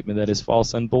ignorant statement that is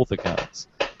false on both accounts.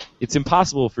 It's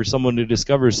impossible for someone to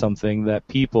discover something that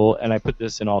people, and I put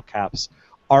this in all caps,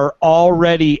 are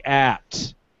already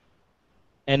at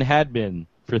and had been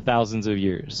for thousands of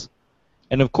years.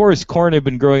 And of course, corn had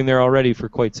been growing there already for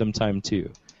quite some time too.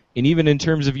 And even in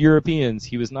terms of Europeans,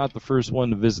 he was not the first one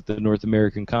to visit the North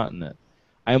American continent.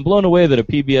 I am blown away that a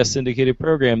PBS syndicated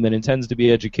program that intends to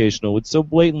be educational would so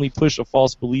blatantly push a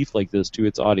false belief like this to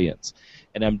its audience.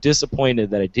 And I'm disappointed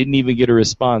that I didn't even get a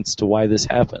response to why this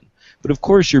happened. But of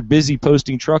course you're busy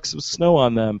posting trucks with snow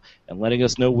on them and letting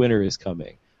us know winter is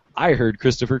coming. I heard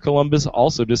Christopher Columbus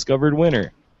also discovered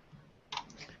winter.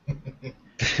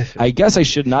 I guess I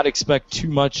should not expect too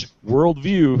much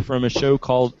worldview from a show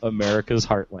called America's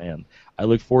Heartland. I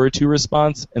look forward to your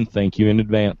response, and thank you in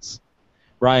advance.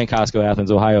 Ryan Costco,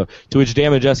 Athens, Ohio, to which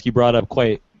Damajeski brought up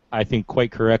quite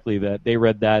correctly that they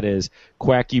read that as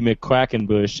Quacky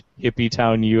McQuackenbush, Hippie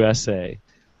Town, USA,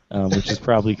 which is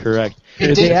probably correct.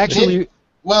 It did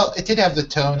have the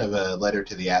tone of a letter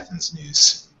to the Athens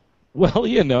News. Well,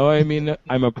 I mean,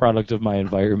 I'm a product of my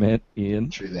environment, Ian.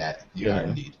 True that. You are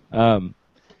indeed.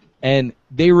 And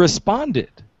they responded.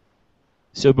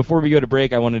 So before we go to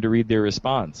break, I wanted to read their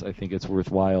response. I think it's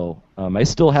worthwhile. I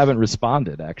still haven't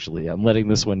responded, actually. I'm letting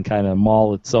this one kind of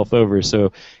maul itself over.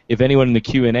 So if anyone in the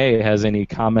Q&A has any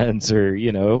comments or,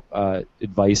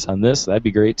 advice on this, that'd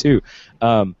be great, too.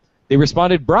 They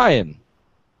responded, Brian,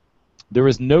 there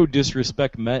was no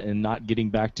disrespect meant in not getting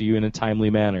back to you in a timely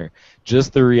manner.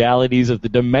 Just the realities of the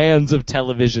demands of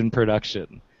television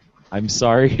production. I'm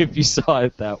sorry if you saw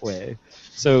it that way.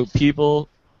 So, people,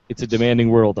 it's a demanding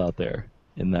world out there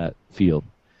in that field.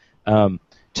 To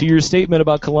your statement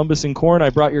about Columbus and corn, I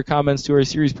brought your comments to our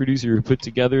series producer who put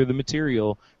together the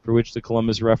material for which the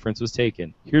Columbus reference was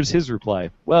taken. Here's his reply.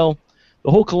 Well,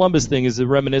 the whole Columbus thing is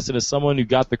reminiscent of someone who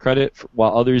got the credit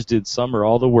while others did some or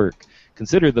all the work.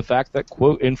 Consider the fact that,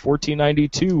 quote, in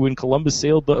 1492, when Columbus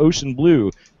sailed the ocean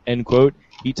blue, end quote,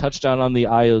 he touched down on the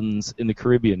islands in the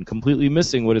Caribbean, completely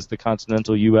missing what is the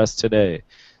continental U.S. today.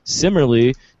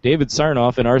 Similarly, David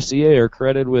Sarnoff and RCA are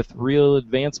credited with real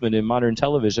advancement in modern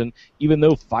television, even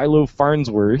though Philo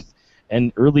Farnsworth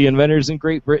and early inventors in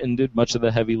Great Britain did much of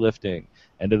the heavy lifting.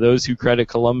 And to those who credit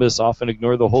Columbus often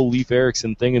ignore the whole Leif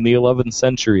Erikson thing in the 11th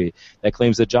century that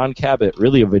claims that John Cabot,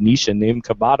 really a Venetian named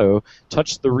Cabato,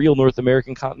 touched the real North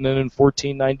American continent in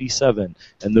 1497,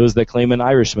 and those that claim an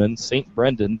Irishman, St.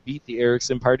 Brendan, beat the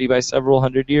Erikson party by several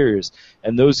hundred years,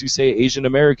 and those who say Asian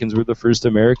Americans were the first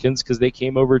Americans because they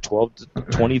came over 12 to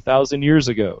 20,000 years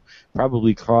ago,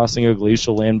 probably crossing a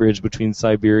glacial land bridge between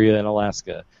Siberia and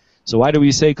Alaska. So why do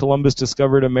we say Columbus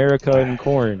discovered America and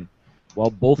corn? While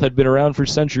both had been around for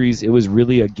centuries, it was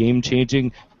really a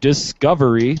game-changing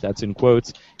discovery, that's in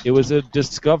quotes, it was a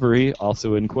discovery,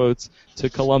 also in quotes, to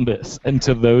Columbus and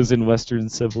to those in Western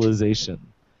civilization.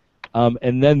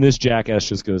 And then this jackass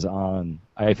just goes on.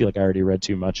 I feel like I already read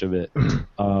too much of it.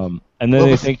 And then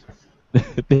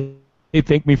they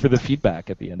thank me for the feedback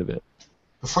at the end of it.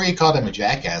 Before you called him a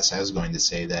jackass, I was going to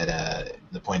say that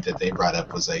the point that they brought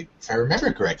up was, like, if I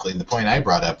remember correctly, the point I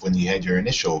brought up when you had your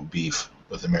initial beef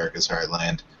with America's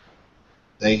Heartland.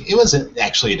 It wasn't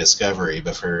actually a discovery,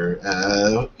 but for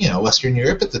Western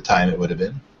Europe at the time, it would have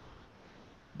been.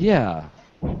 Yeah,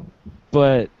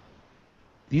 but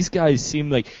these guys seem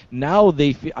like now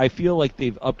I feel like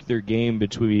they've upped their game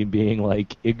between being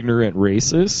like ignorant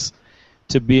racists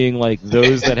to being like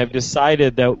those that have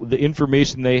decided that the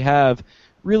information they have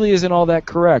really isn't all that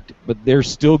correct, but they're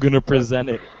still going to present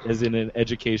it as in an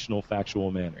educational,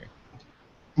 factual manner.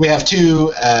 We have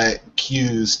two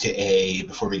Q's to A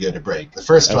before we go to break. The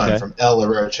first one from El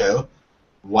Larocho.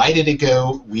 Why did it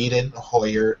go Whedon,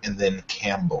 Hoyer, and then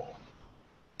Campbell?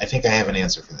 I think I have an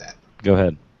answer for that. Go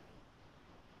ahead.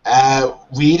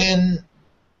 Whedon,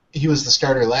 he was the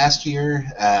starter last year.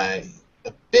 A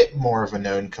bit more of a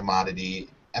known commodity.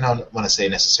 I don't want to say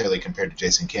necessarily compared to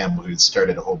Jason Campbell, who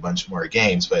started a whole bunch more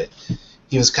games, but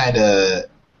he was kind of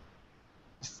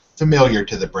familiar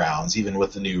to the Browns, even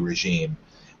with the new regime.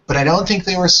 But I don't think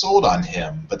they were sold on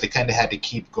him, but they kind of had to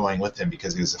keep going with him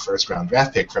because he was the first-round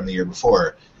draft pick from the year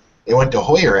before. They went to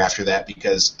Hoyer after that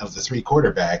because of the three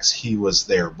quarterbacks. He was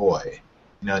their boy.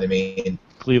 You know what I mean?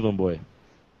 Cleveland boy.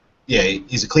 Yeah,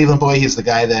 he's a Cleveland boy. He's the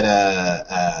guy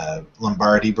that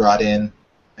Lombardi brought in,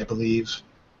 I believe.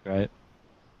 Right.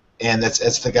 And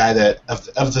that's the guy that,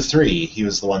 of the three, he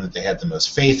was the one that they had the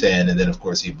most faith in, and then, of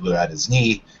course, he blew out his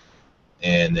knee.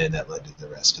 And then that led to the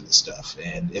rest of the stuff.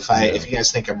 And if you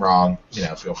guys think I'm wrong,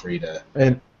 feel free to.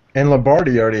 And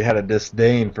Lombardi already had a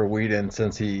disdain for Whedon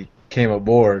since he came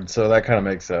aboard, so that kind of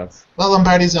makes sense. Well,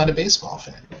 Lombardi's not a baseball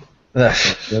fan.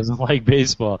 He doesn't like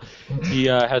baseball. He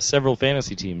has several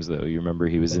fantasy teams, though. You remember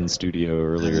he was in studio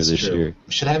earlier this year.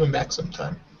 We should have him back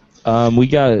sometime.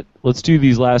 Let's do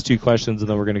these last two questions, and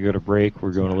then we're going to go to break.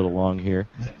 We're going a little long here.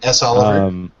 S.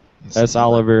 Oliver. S.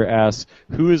 Oliver asks,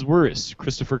 who is worse,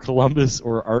 Christopher Columbus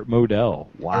or Art Modell?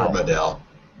 Wow. Art Modell.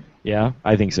 Yeah,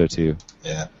 I think so too.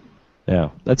 Yeah. Yeah,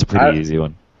 that's a pretty easy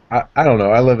one. I don't know.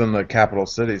 I live in the capital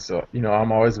city, so,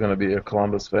 I'm always going to be a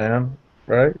Columbus fan,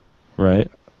 right?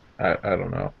 Right. I don't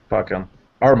know. Fuck him.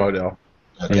 Art Modell.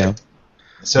 Okay. Yeah.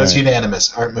 So it's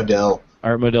unanimous. Art Modell.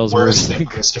 Art Modell's worse than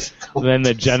Christopher Columbus. Than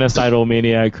the genocidal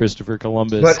maniac Christopher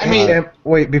Columbus. But,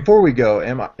 wait, before we go,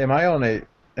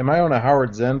 am Am I on a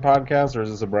Howard Zinn podcast, or is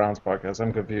this a Browns podcast?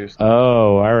 I'm confused.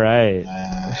 Oh, all right.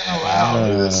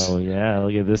 Wow. Oh, yeah,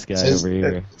 look at this guy over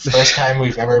here. First time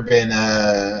we've ever been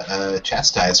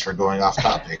chastised for going off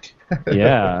topic.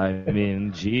 Yeah, I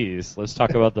mean, geez. Let's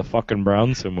talk about the fucking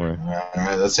Browns some more. All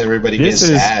right, let's everybody get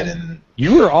sad. And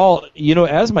you were all,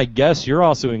 as my guest, you're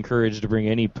also encouraged to bring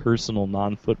any personal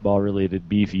non-football related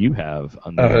beef you have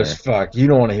on there. Oh, fuck. You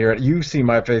don't want to hear it. You see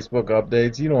my Facebook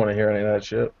updates. You don't want to hear any of that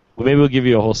shit. Well, maybe we'll give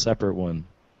you a whole separate one,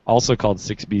 also called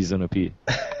 6 Bs and a P.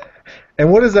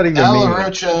 And what does that even mean? El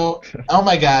Rocho. Oh,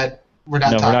 my God. We're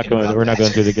not going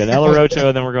through it again. El Rocho,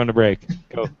 and then we're going to break.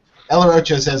 Go. El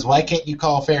Rocho says, why can't you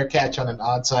call fair catch on an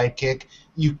onside kick?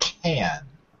 You can.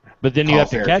 But then you have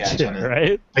to catch it,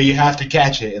 right? But you have to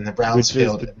catch it, and the Browns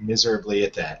failed miserably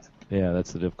at that. Yeah,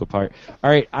 that's the difficult part. All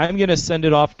right, I'm going to send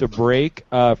it off to break.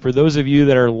 For those of you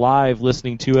that are live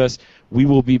listening to us, we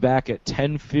will be back at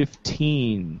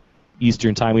 10:15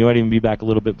 Eastern Time. We might even be back a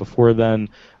little bit before then.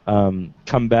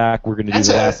 Come back. We're going to do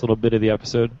the last little bit of the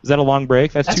episode. Is that a long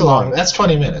break? That's too long. That's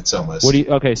 20 minutes almost.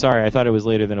 Okay, sorry. I thought it was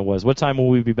later than it was. What time will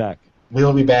we be back?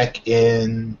 We'll be back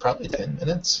in probably 10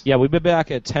 minutes. Yeah, we'll be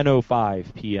back at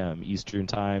 10:05 p.m. Eastern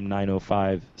Time,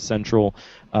 9:05 Central.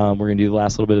 We're going to do the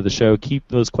last little bit of the show. Keep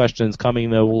those questions coming,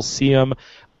 though. We'll see them.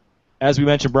 As we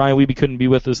mentioned, Brian Wiebe couldn't be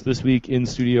with us this week in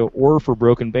studio or for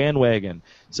Broken Bandwagon.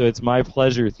 So it's my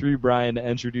pleasure, through Brian, to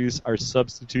introduce our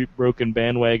substitute Broken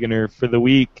Bandwagoner for the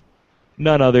week,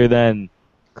 none other than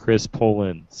Chris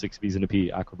Poland, 6 Bs and a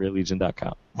P,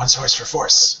 AquaBearLegion.com. One source for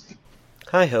force.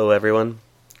 Hi-ho, everyone.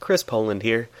 Chris Poland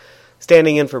here,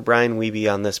 standing in for Brian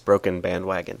Wiebe on this Broken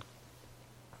Bandwagon.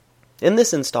 In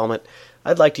this installment,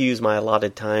 I'd like to use my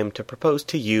allotted time to propose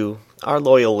to you, our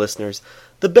loyal listeners,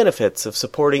 the benefits of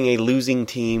supporting a losing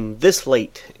team this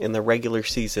late in the regular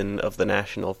season of the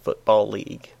National Football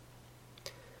League.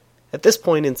 At this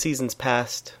point in seasons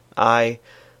past, I,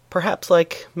 perhaps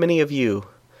like many of you,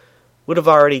 would have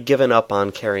already given up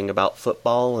on caring about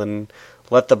football and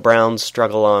let the Browns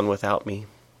struggle on without me.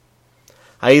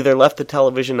 I either left the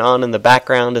television on in the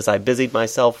background as I busied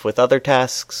myself with other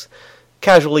tasks,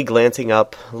 casually glancing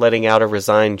up, letting out a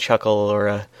resigned chuckle or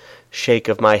a shake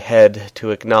of my head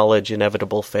to acknowledge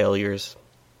inevitable failures.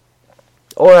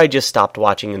 Or I just stopped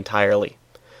watching entirely,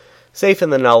 safe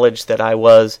in the knowledge that I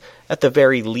was, at the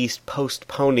very least,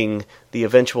 postponing the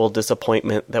eventual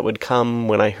disappointment that would come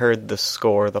when I heard the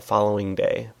score the following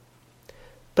day.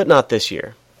 But not this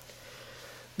year.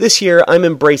 This year, I'm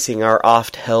embracing our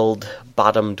oft-held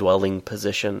bottom-dwelling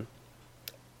position.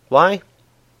 Why?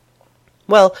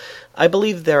 Well, I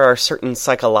believe there are certain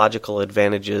psychological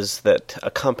advantages that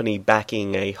accompany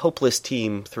backing a hopeless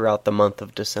team throughout the month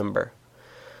of December.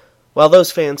 While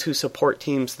those fans who support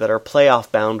teams that are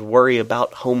playoff-bound worry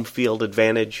about home field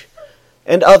advantage,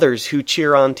 and others who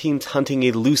cheer on teams hunting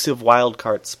elusive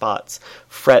wildcard spots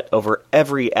fret over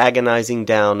every agonizing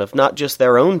down of not just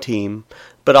their own team,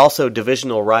 but also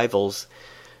divisional rivals,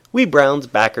 we Browns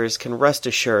backers can rest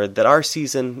assured that our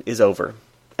season is over,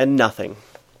 and nothing,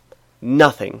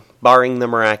 barring the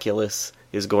miraculous,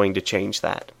 is going to change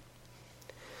that.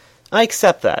 I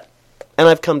accept that, and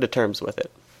I've come to terms with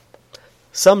it.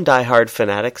 Some diehard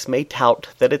fanatics may tout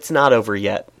that it's not over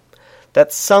yet,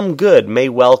 that some good may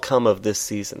well come of this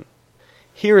season.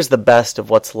 Here is the best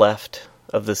of what's left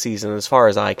of the season as far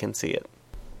as I can see it.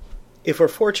 If we're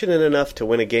fortunate enough to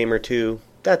win a game or two,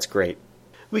 that's great.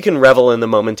 We can revel in the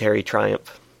momentary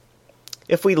triumph.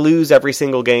 If we lose every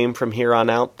single game from here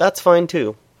on out, that's fine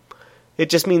too. It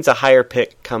just means a higher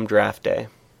pick come draft day.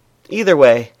 Either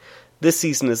way, this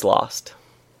season is lost.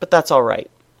 But that's all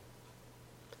right.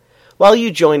 While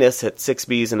you join us at 6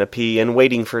 Bs and a P and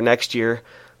waiting for next year,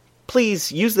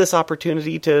 please use this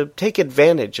opportunity to take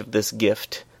advantage of this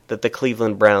gift that the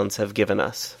Cleveland Browns have given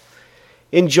us.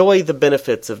 Enjoy the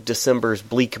benefits of December's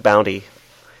bleak bounty.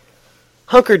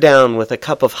 Hunker down with a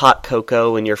cup of hot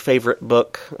cocoa and your favorite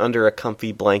book under a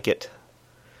comfy blanket.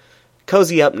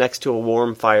 Cozy up next to a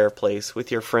warm fireplace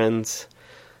with your friends,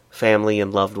 family,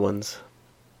 and loved ones.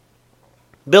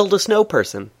 Build a snow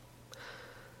person.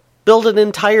 Build an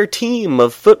entire team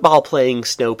of football-playing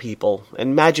snow people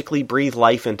and magically breathe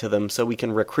life into them so we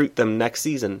can recruit them next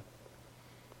season.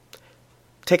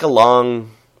 Take a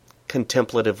long,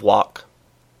 contemplative walk.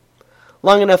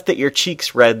 Long enough that your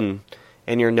cheeks redden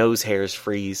and your nose hairs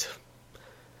freeze.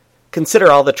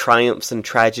 Consider all the triumphs and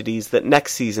tragedies that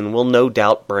next season will no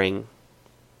doubt bring.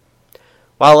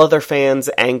 While other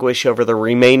fans anguish over the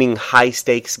remaining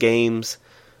high-stakes games,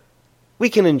 we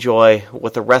can enjoy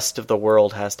what the rest of the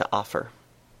world has to offer,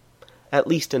 at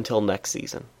least until next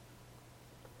season.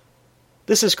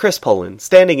 This is Chris Poland,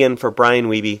 standing in for Brian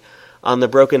Wiebe on the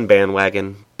Broken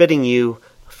Bandwagon, bidding you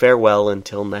farewell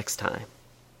until next time.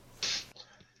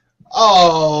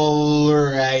 All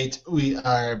right, we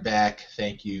are back.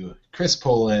 Thank you, Chris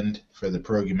Poland, for the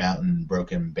Pierogi Mountain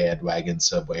Broken Bandwagon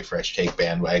Subway Fresh Take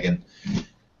Bandwagon.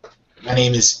 My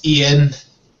name is Ian.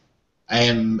 I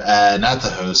am not the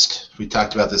host. We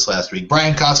talked about this last week.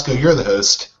 Brian Costco, you're the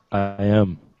host. I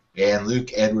am. And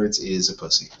Luke Edwards is a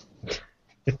pussy.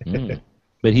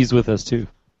 But he's with us too.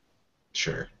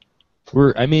 Sure.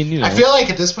 I feel like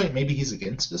at this point maybe he's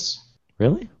against us.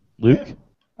 Really? Luke?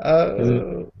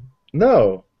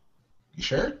 No. You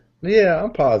sure? Yeah,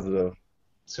 I'm positive.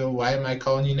 So why am I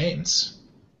calling you names?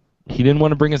 He didn't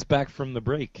want to bring us back from the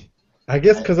break. I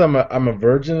guess because I'm a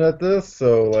virgin at this,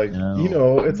 so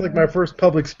it's like my first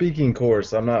public speaking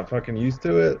course. I'm not fucking used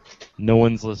to it. No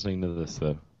one's listening to this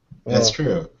though. That's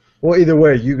true. Well, either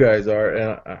way, you guys are,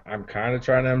 and I'm kind of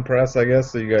trying to impress, I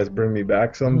guess, so you guys bring me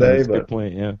back someday. That's a good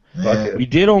point, yeah. We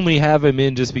did only have him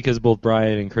in just because both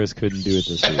Brian and Chris couldn't do it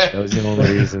this week. That was the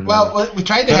only reason. Well, we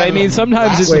tried to. But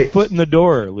sometimes it's a foot in the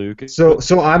door, Luke. So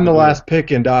I'm the last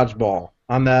pick in dodgeball.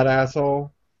 I'm that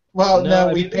asshole. Well,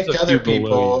 no, we picked other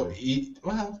people.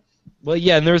 Well,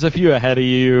 yeah, and there's a few ahead of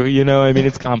you.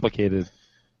 It's complicated.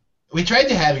 We tried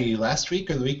to have you last week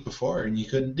or the week before, and you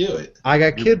couldn't do it. I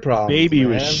got kid problems. Baby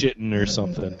man. was shitting or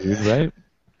something, dude, right?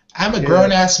 I'm a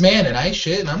grown-ass man, and I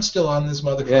shit, and I'm still on this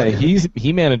motherfucker. Yeah,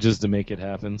 he manages to make it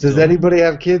happen. Does anybody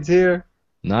have kids here?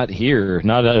 Not here.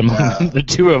 Not among the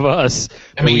two of us.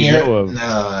 We know of.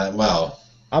 Well.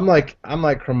 I'm like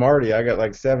Cromartie. I got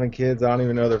like 7 kids. I don't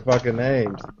even know their fucking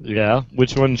names. Yeah?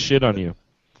 Which one shit on you?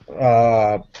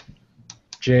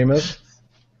 Jameis.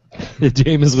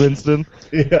 Jameis Winston?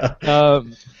 Yeah.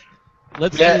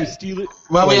 Let's do Steelers.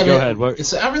 Well, go ahead.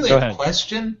 It's not really a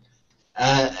question.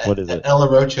 What is it? Ella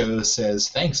Rocho says,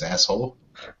 "Thanks, asshole."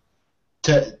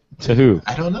 To who?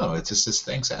 I don't know. It just says,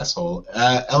 "Thanks, asshole."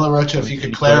 Ella Rocho, if you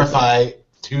could clarify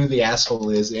who the asshole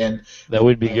is, and that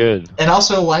would be good. And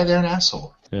also why they're an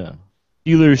asshole. Yeah.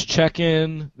 Steelers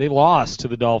check-in. They lost to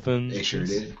the Dolphins. They sure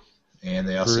did. And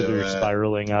they also further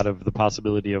spiraling out of the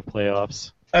possibility of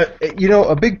playoffs.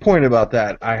 A big point about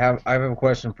that, I have a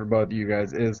question for both of you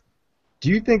guys, is do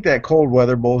you think that cold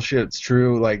weather bullshit's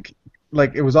true? Like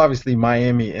it was obviously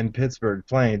Miami and Pittsburgh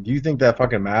playing. Do you think that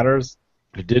fucking matters?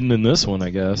 It didn't in this one, I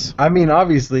guess.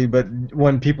 Obviously, but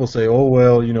when people say, oh,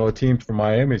 well, a team from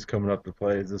Miami's coming up to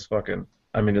play, is this fucking...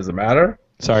 does it matter?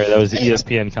 Sorry, that was the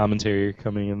ESPN commentary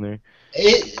coming in there.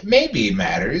 It maybe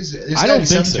matters. I don't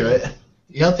think so. To it.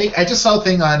 You don't think? I just saw a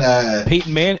thing on...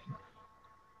 Peyton Manning...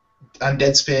 on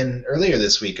Deadspin earlier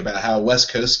this week about how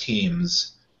West Coast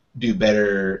teams do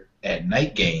better at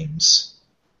night games,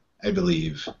 I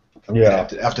believe. Yeah.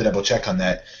 I have to double check on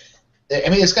that.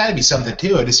 It's got to be something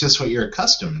to it. It's just what you're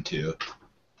accustomed to.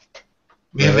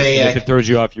 We have if it throws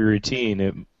you off your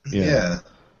routine, yeah.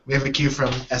 We have a cue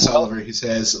from S. Oliver who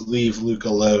says, "Leave Luke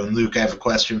alone." Luke, I have a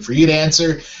question for you to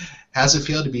answer. How's it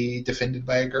feel to be defended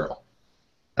by a girl?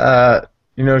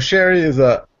 Sherry is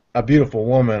a beautiful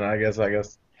woman. I guess.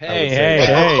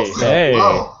 Hey!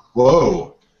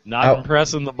 Whoa! Not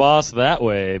impressing the boss that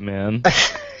way, man.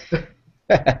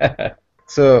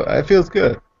 So it feels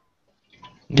good.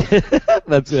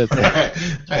 That's it. All right,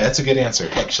 that's a good answer,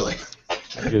 actually.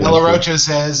 Ella Rocha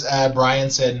says, Brian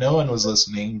said no one was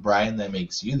listening. Brian, that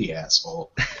makes you the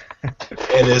asshole.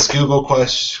 And this Google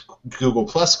Plus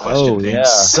question thing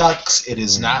sucks. It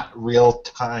is not real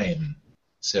time.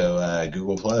 So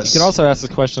Google Plus. You can also ask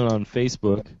the question on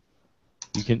Facebook.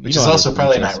 Which is also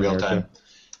probably not real time.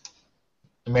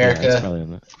 America.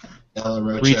 Ella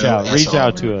Rocha, reach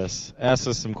out to us. Ask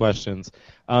us some questions.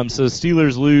 So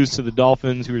Steelers lose to the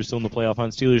Dolphins, who are still in the playoff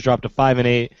hunt. Steelers drop to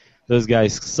 5-8. Those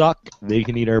guys suck. They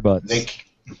can eat our butts. They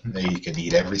can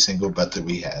eat every single butt that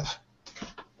we have.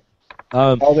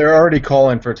 They're already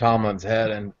calling for Tomlin's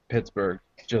head in Pittsburgh.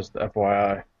 Just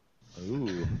FYI.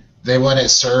 Ooh. They want it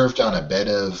served on a bed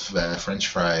of French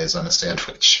fries on a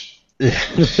sandwich.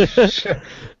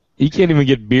 You can't even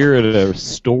get beer at a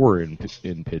store in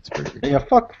Pittsburgh. Yeah,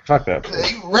 fuck that.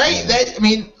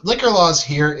 Right? Liquor laws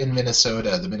here in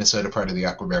Minnesota, the Minnesota part of the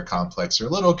Aquabear complex, are a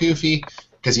little goofy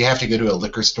because you have to go to a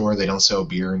liquor store. They don't sell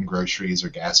beer in groceries or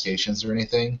gas stations or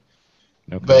anything.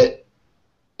 Okay. But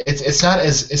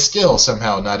it's still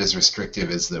somehow not as restrictive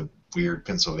as the weird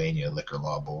Pennsylvania liquor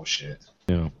law bullshit.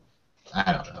 Yeah.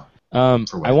 I don't know.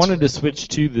 I wanted to switch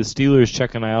to the Steelers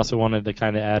check-in. I also wanted to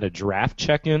kind of add a draft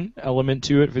check-in element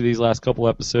to it for these last couple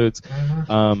episodes.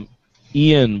 Mm-hmm.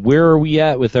 Ian, where are we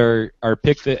at with our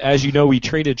pick? That, as you know, we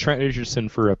traded Trent Richardson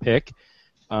for a pick,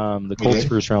 the Colts'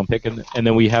 first-round pick, and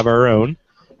then we have our own.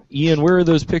 Ian, where are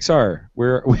those picks?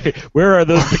 Where are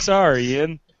those picks?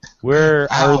 Ian, where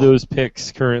are those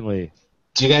picks currently?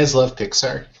 Do you guys love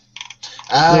Pixar?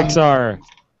 Pixar.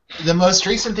 The most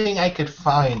recent thing I could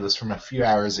find was from a few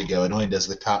hours ago. It only does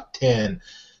the top 10.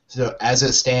 So as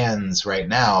it stands right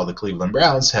now, the Cleveland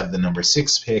Browns have the number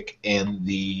 6 pick, and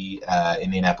the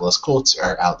Indianapolis Colts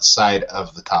are outside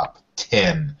of the top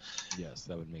 10. Yes,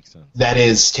 that would make sense. That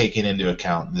is taken into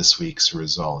account this week's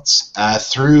results.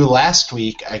 Through last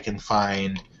week, I can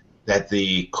find that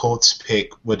the Colts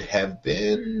pick would have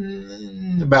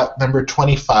been about number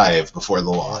 25 before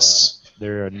the loss.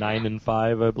 They're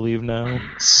 9-5, I believe now.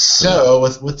 So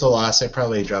with the loss, it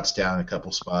probably drops down a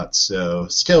couple spots. So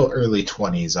still early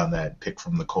 20s on that pick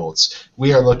from the Colts.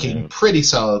 We are looking pretty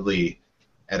solidly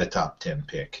at a top 10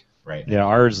 pick right now. Yeah,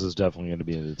 ours is definitely going to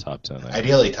be in the top 10.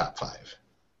 Ideally top 5.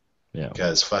 Yeah.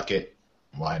 Because fuck it,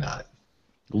 why not?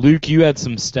 Luke, you had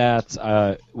some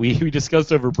stats. We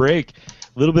discussed over break.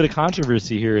 A little bit of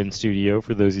controversy here in studio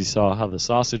for those who saw how the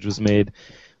sausage was made.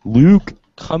 Luke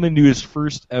coming to his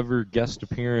first ever guest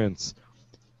appearance,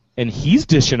 and he's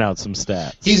dishing out some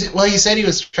stats. He said he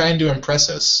was trying to impress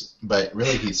us, but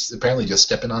really he's apparently just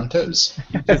stepping on toes.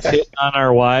 Just hitting on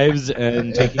our wives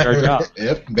and taking our job.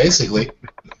 Yep, basically.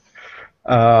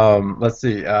 Let's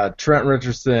see. Trent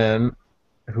Richardson,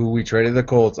 who we traded the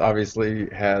Colts, obviously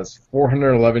has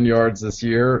 411 yards this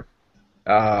year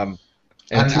and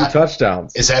 2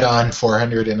 touchdowns. Is that on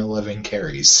 411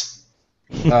 carries?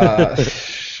 Do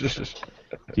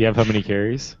you have how many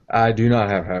carries? I do not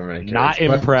have how many carries. Not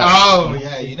impressed. Oh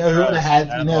yeah, you know who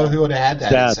would have had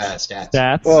that?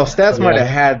 Stats. Well, Stats might have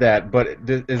had that, but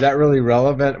is that really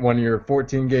relevant when you're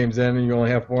 14 games in and you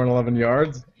only have 411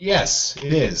 yards? Yes,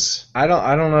 it is. I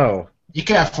don't know. You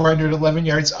could have 411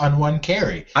 yards on 1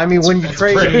 carry. I mean, when you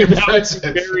trade, that's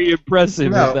very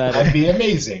impressive. No, that'd be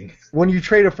amazing. When you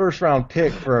trade a first-round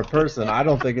pick for a person, I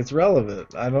don't think it's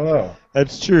relevant. I don't know.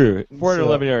 That's true.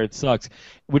 411 yards sucks.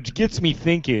 Which gets me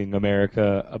thinking,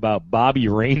 America, about Bobby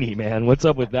Rainey, man. What's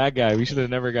up with that guy? We should have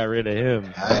never got rid of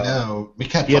him. I know. We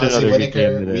kept Fozzie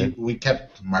Whitaker. We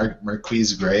kept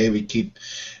Marquise Gray. We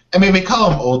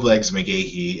call him Old Legs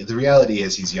McGahee. The reality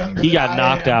is he's younger. He got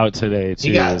knocked out today, too.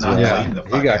 He got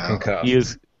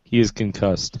concussed. He is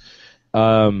concussed.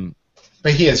 But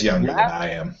he is younger than I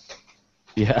am.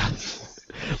 Yeah.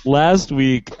 Last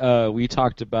week, we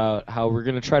talked about how we're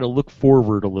going to try to look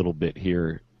forward a little bit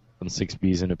here on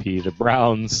 6Bs and a P. The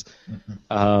Browns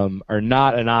are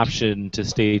not an option to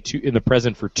stay in the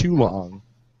present for too long.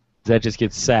 That just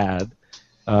gets sad.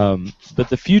 But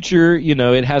the future,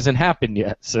 it hasn't happened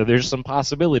yet, so there's some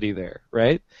possibility there,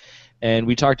 right? And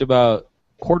we talked about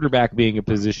quarterback being a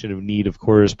position of need, of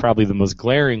course, probably the most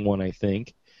glaring one, I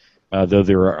think, though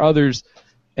there are others.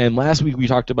 And last week we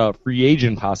talked about free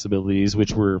agent possibilities,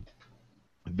 which were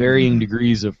varying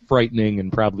degrees of frightening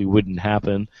and probably wouldn't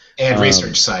happen. And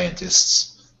research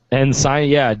scientists. And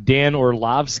Dan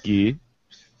Orlovsky.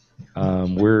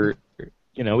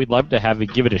 We'd love to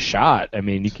give it a shot. I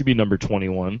mean, you could be number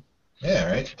 21. Yeah,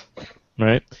 right.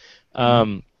 Right.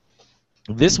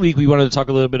 This week we wanted to talk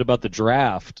a little bit about the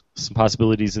draft, some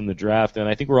possibilities in the draft, and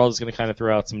I think we're all just going to kind of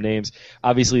throw out some names.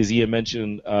 Obviously, as Ian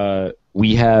mentioned,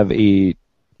 we have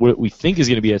what we think is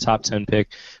going to be a top 10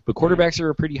 pick, but quarterbacks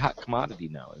are a pretty hot commodity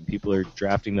now, and people are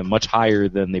drafting them much higher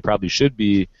than they probably should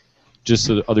be, just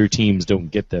so that other teams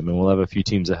don't get them, and we'll have a few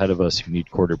teams ahead of us who need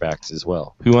quarterbacks as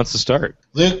well. Who wants to start?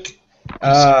 Luke.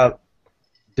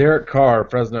 Derek Carr,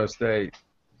 Fresno State.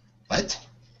 What?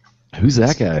 Who's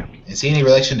that guy? Is he any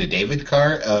relation to David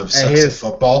Carr of Sucks at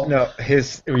Football? No,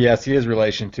 yes, he is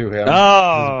relation to him.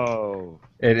 Oh!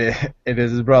 It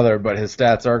is his brother, but his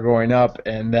stats are going up,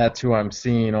 and that's who I'm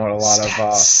seeing on a lot of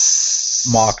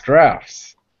mock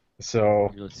drafts.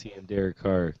 So let's see in Derek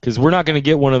Carr, because we're not going to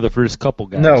get one of the first couple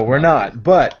guys. No, we're not.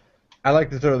 But I like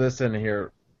to throw this in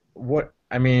here. What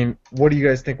do you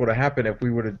guys think would have happened if we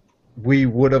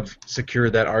would have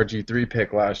secured that RG3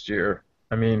 pick last year?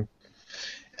 I mean,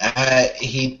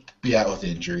 he'd be out with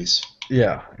injuries.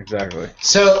 Yeah, exactly.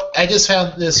 So I just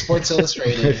found this Sports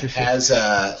Illustrated has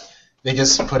they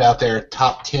just put out their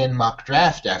top 10 mock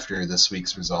draft after this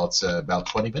week's results about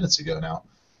 20 minutes ago now.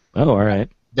 Oh, all right.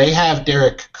 They have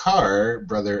Derek Carr,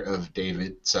 brother of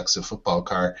David Sucks at Football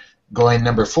Carr, going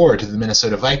number 4 to the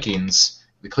Minnesota Vikings.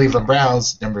 The Cleveland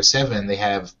Browns, number 7, they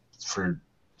have for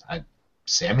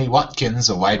Sammy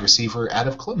Watkins, a wide receiver out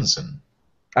of Clemson.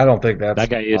 I don't think that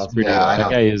guy is pretty. Yeah,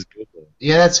 that guy is good. Though.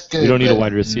 Yeah, that's good. We don't need a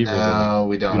wide receiver. No,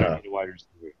 we don't. We don't need a wide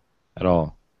receiver at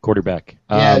all. Quarterback.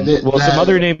 Yeah, some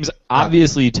other names.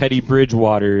 Obviously, Teddy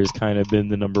Bridgewater has kind of been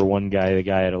the number one guy. The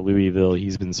guy out of Louisville.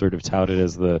 He's been sort of touted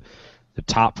as the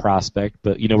top prospect.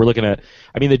 But we're looking at.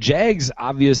 I mean, the Jags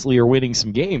obviously are winning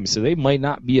some games, so they might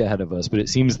not be ahead of us. But it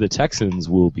seems the Texans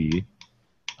will be.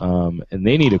 and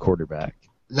they need a quarterback.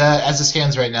 As it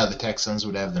stands right now, the Texans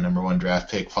would have the number 1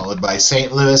 draft pick, followed by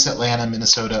St. Louis, Atlanta,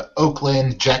 Minnesota,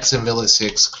 Oakland, Jacksonville at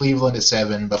 6, Cleveland at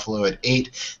 7, Buffalo at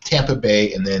 8, Tampa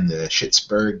Bay, and then the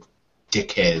Pittsburgh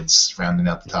dickheads rounding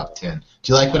out the top 10.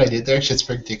 Do you like what I did there,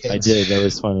 Pittsburgh dickheads? I did. That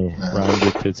was funny.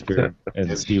 Rounded Pittsburgh and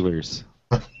the Steelers.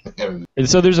 And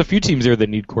so there's a few teams there that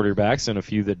need quarterbacks and a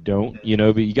few that don't, but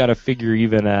you got to figure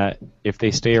even at, if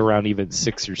they stay around even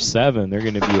 6 or 7, they're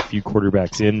going to be a few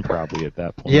quarterbacks in probably at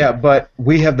that point. Yeah, but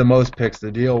we have the most picks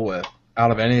to deal with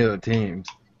out of any of the teams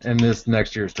in this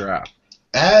next year's draft.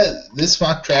 This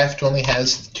mock draft only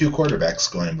has 2 quarterbacks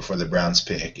going before the Browns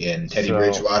pick, and Teddy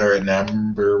Bridgewater at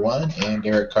number 1 and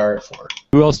Derek Carr at 4.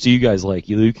 Who else do you guys like?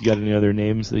 Luke, you got any other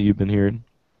names that you've been hearing?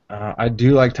 I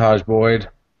do like Taj Boyd.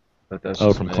 But that's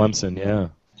from Clemson, yeah.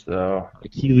 So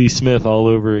Keely Smith all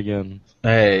over again.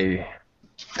 Hey.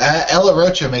 Ella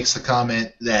Rocha makes the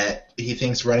comment that he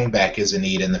thinks running back is a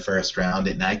need in the first round,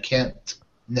 and I can't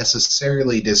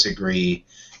necessarily disagree.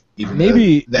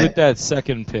 Maybe with that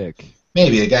second pick.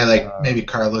 Maybe a guy like maybe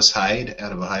Carlos Hyde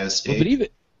out of Ohio State.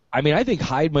 But I think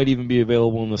Hyde might even be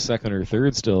available in the second or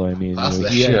third still. I mean,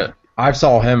 I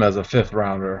saw him as a 5th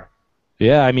rounder.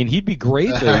 Yeah, I mean, he'd be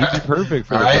great there. He'd be perfect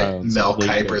for the Browns. Mel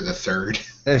Kiper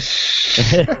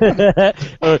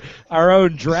III. Our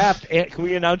own draft. Can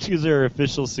we announce you as our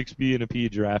official 6B and a P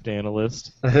draft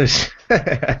analyst?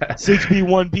 6B,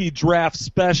 1P draft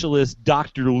specialist,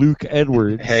 Dr. Luke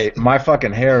Edwards. Hey, my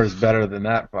fucking hair is better than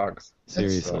that, Fox.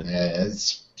 Seriously. Yeah,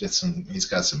 it's just he's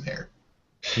got some hair.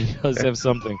 He does have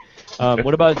something.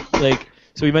 What about, so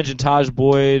we mentioned Taj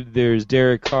Boyd, there's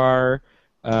Derek Carr.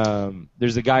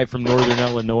 There's a guy from Northern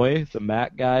Illinois, the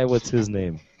Matt guy. What's his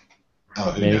name? Oh,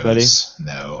 who Anybody? knows?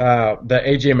 No. The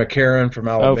A.J. McCarron from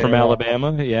Alabama. Oh, from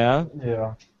Alabama, yeah.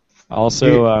 Yeah.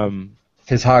 Also,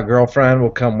 his hot girlfriend will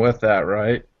come with that,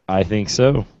 right? I think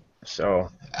so.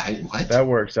 So what? That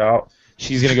works out.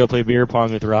 She's gonna go play beer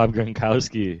pong with Rob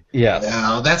Gronkowski. Yes.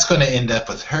 No, that's going to end up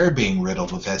with her being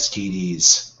riddled with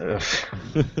STDs.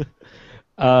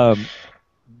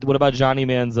 What about Johnny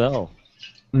Manziel?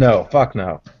 No, fuck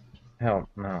no. Hell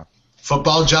no.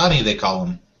 Football Johnny, they call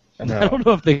him. No. I don't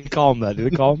know if they call him that. Do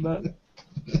they call him that?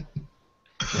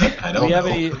 I don't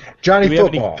know. Johnny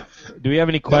Football. Do we have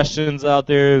any questions out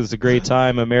there? It's a great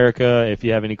time, America. If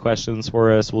you have any questions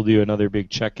for us, we'll do another big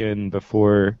check-in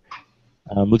before.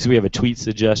 Looks like we have a tweet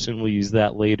suggestion. We'll use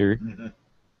that later.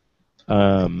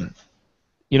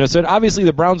 So obviously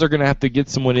the Browns are going to have to get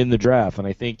someone in the draft, and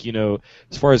I think,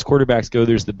 as far as quarterbacks go,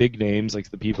 there's the big names, like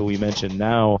the people we mentioned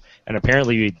now, and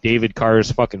apparently David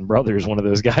Carr's fucking brother is one of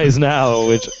those guys now,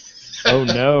 which, oh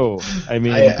no. I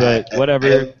mean, but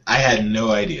whatever. I had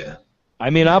no idea. I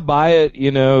mean, I'll buy it,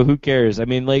 who cares? I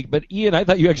mean, but Ian, I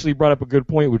thought you actually brought up a good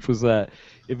point, which was that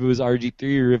if it was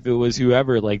RG3 or if it was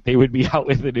whoever, they would be out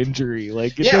with an injury.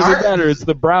 It doesn't matter. It's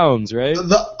the Browns, right?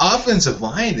 The offensive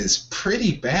line is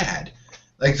pretty bad.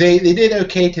 They did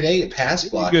okay today at pass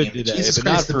blocking. Good today, Jesus but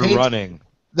Christ, not for running.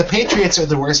 The Patriots are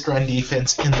the worst run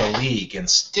defense in the league, and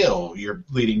still your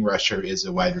leading rusher is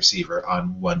a wide receiver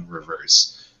on one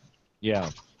reverse.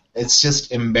 Yeah. It's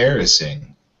just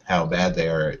embarrassing how bad they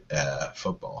are at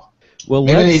football. Well,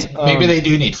 maybe they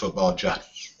do need football, John.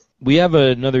 We have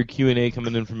another Q&A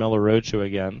coming in from Ella Rocho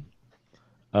again.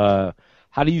 How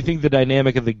do you think the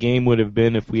dynamic of the game would have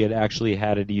been if we had actually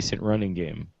had a decent running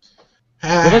game?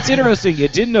 Well, that's interesting.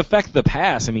 It didn't affect the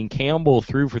pass. I mean, Campbell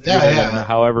threw for 300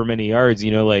 however many yards.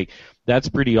 That's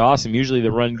pretty awesome. Usually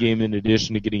the run game, in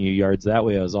addition to getting you yards that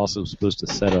way, is also supposed to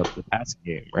set up the passing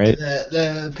game, right?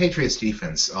 The Patriots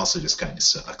defense also just kind of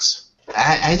sucks.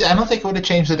 I don't think it would have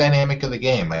changed the dynamic of the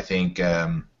game. I think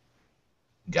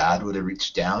God would have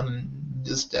reached down and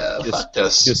just fucked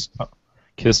us.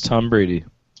 Kiss Tom Brady.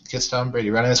 Kiss Tom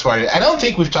Brady running this far. I don't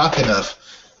think we've talked enough,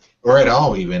 or at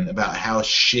all even, about how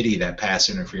shitty that pass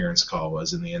interference call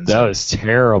was in the end zone. That was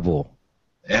terrible.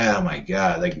 Oh my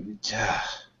God!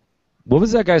 What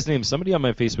was that guy's name? Somebody on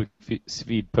my Facebook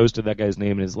feed posted that guy's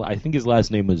name, and I think his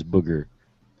last name was Booger.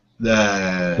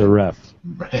 The ref.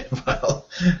 Well,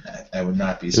 I would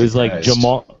not be surprised. It was like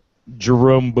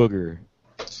Jerome Booger.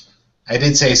 I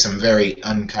did say some very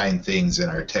unkind things in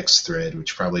our text thread,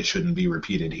 which probably shouldn't be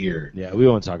repeated here. Yeah, we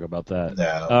won't talk about that.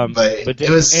 No, but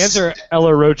to answer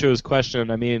Ella Rocho's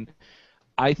question, I mean,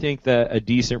 I think that a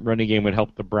decent running game would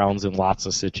help the Browns in lots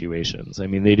of situations. I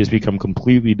mean, they just become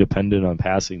completely dependent on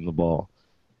passing the ball.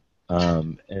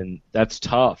 And that's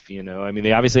tough, I mean,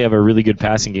 they obviously have a really good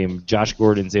passing game. Josh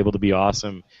Gordon's able to be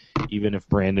awesome, even if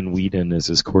Brandon Whedon is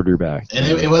his quarterback. And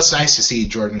it was nice to see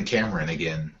Jordan Cameron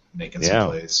again making some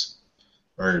plays.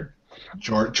 Or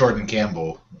Jordan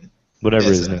Campbell. Whatever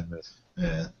his name is.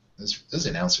 Yeah. Those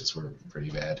announcers were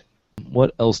pretty bad.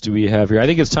 What else do we have here? I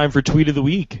think it's time for Tweet of the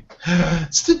Week.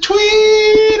 It's the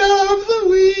Tweet of the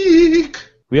Week.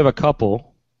 We have a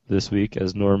couple this week,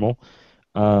 as normal.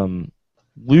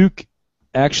 Luke,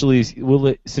 actually,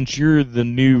 since you're the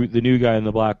new guy in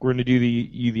the block, we're going to do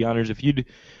you the honors. If you'd,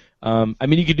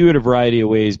 you could do it a variety of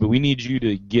ways, but we need you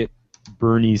to get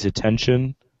Bernie's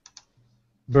attention.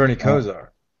 Bernie Kosar.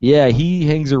 Yeah, he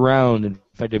hangs around. In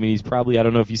fact, he's probably, I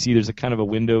don't know if you see, there's a kind of a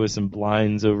window with some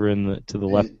blinds over to the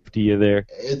left of you there.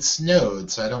 It snowed,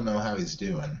 so I don't know how he's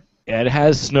doing. Yeah, it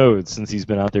has snowed since he's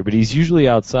been out there, but he's usually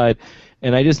outside,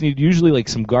 and I just need usually like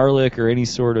some garlic or any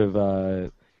sort of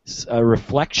a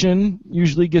reflection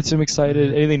usually gets him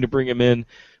excited. Anything to bring him in.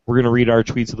 We're going to read our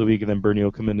tweets of the week, and then Bernie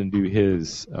will come in and do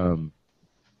his.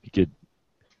 He could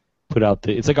put out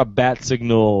it's like a bat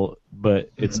signal, but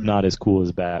it's not as cool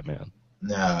as Batman.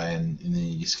 No, and then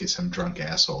you just get some drunk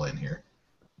asshole in here.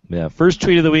 Yeah, first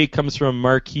tweet of the week comes from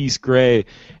Marquise Gray,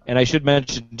 and I should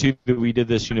mention too that we did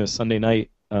this, Sunday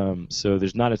night. So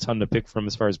there's not a ton to pick from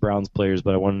as far as Browns players,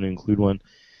 but I wanted to include one.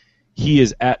 He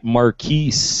is at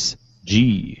Marquise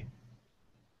G.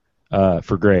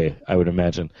 For Gray, I would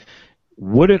imagine.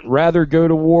 Wouldn't rather go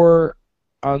to war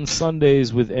on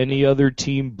Sundays with any other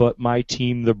team but my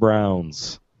team, the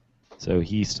Browns. So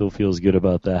he still feels good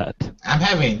about that. I'm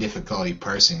having difficulty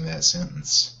parsing that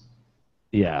sentence.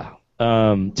 Yeah.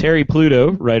 Terry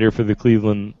Pluto, writer for the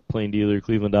Cleveland Plain Dealer,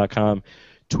 Cleveland.com,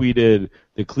 tweeted,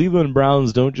 "The Cleveland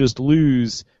Browns don't just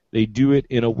lose, they do it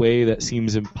in a way that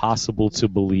seems impossible to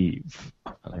believe."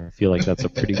 I feel like that's a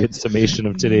pretty good summation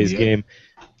of today's game.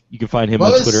 You can find him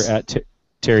on Twitter at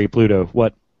Terry Pluto.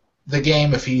 What? The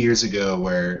game a few years ago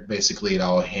where basically it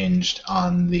all hinged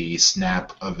on the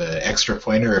snap of an extra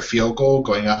point or a field goal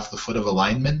going off the foot of a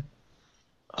lineman.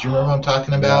 Do you remember what I'm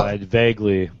talking about?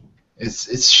 Vaguely.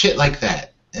 It's shit like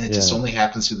that, and it just only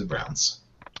happens to the Browns.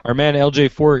 Our man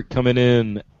LJ Fort coming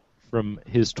in from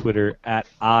his Twitter at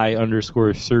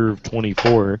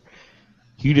I_serve24.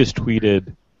 He just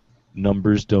tweeted,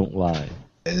 "Numbers don't lie."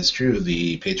 It is true.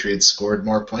 The Patriots scored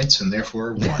more points and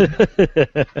therefore won.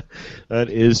 That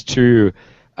is true.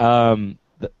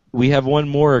 We have one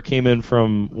more came in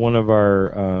from one of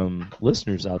our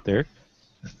listeners out there.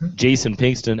 Jason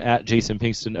Pinkston at Jason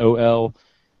Pinkston OL.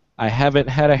 "I haven't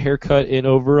had a haircut in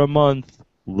over a month.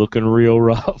 Looking real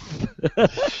rough."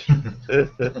 That's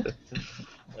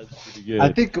pretty good.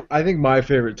 I think my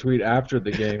favorite tweet after the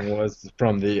game was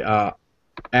from the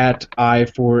at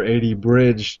I-480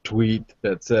 Bridge tweet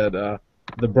that said the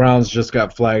Browns just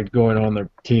got flagged going on their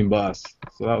team bus.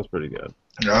 So that was pretty good.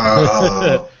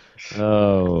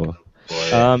 Oh.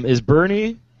 Is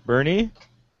Bernie?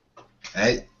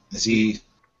 Hey, is he?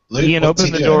 Luke, Ian,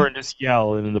 open the door and just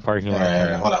yell in the parking lot. All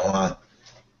right, hold on.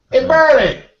 Hey,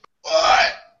 Bernie!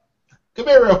 What? Come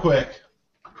here real quick.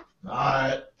 All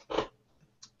right.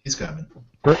 He's coming.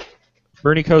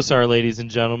 Bernie Kosar, ladies and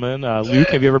gentlemen. Luke,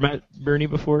 have you ever met Bernie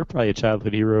before? Probably a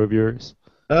childhood hero of yours.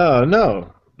 Oh,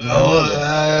 no.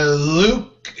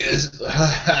 Luke is...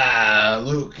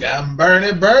 Luke, I'm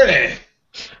Bernie.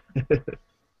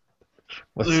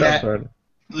 What's Luke, up, Bernie?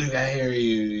 Luke, I hear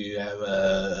you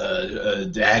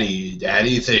have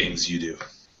daddy things you do.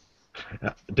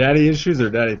 Daddy issues or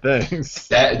daddy things?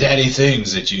 Daddy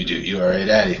things that you do. You are a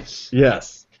daddy.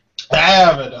 Yes. I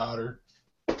have a daughter.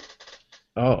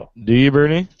 Oh. Do you,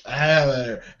 Bernie? I have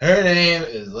a... Her name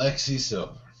is Lexi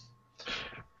Silver.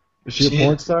 Is she a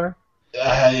porn star?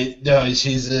 No,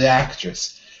 she's an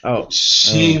actress. Oh.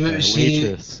 She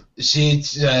waitress. She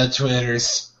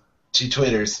twitters. She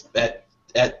twitters at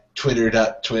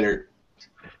twitter.twitter.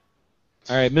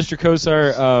 All right, Mr.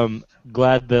 Kosar,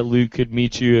 glad that Luke could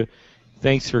meet you.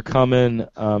 Thanks for coming.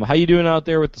 How you doing out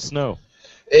there with the snow?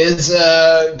 It's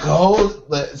cold,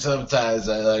 but sometimes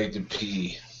I like to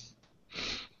pee.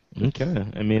 Okay,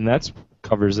 that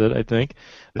covers it, I think.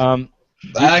 I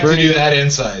like to do that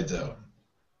inside, though.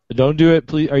 Don't do it,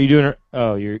 please. Are you doing it?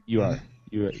 Oh, you are.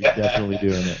 You're definitely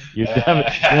doing it.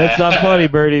 That's not funny,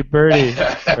 Bernie. I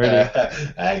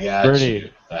got Bernie. You.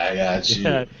 I got you.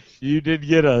 Yeah, you did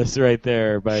get us right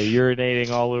there by urinating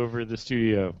all over the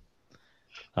studio.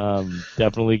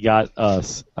 Definitely got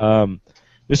us. Mr.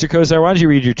 Kosar, why don't you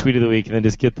read your tweet of the week and then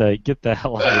just get the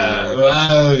hell out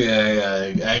of here?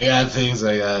 Okay, I got things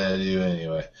I gotta do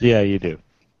anyway. Yeah, you do.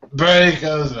 Bernie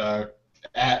Kosar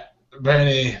at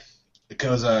Bernie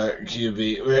Kosar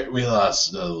QB. We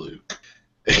lost Luke.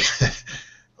 Wait,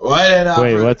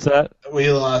 what's that? We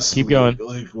lost. Keep going.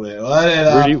 Luke,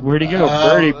 where'd he go?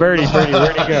 Bernie, where'd he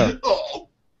go?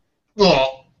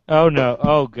 Oh no!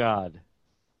 Oh God!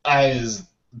 I just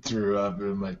threw up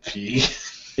in my pee.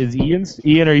 Is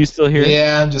Ian, are you still here?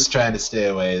 Yeah, I'm just trying to stay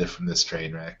away from this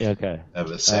train wreck Okay.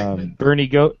 of a segment. Bernie,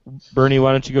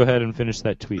 why don't you go ahead and finish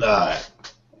that tweet? All right.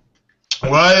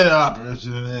 What an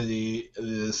opportunity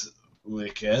this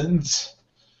weekend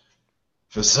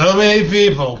for so many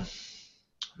people,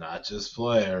 not just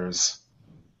players.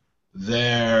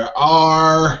 There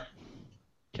are...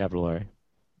 Capital R.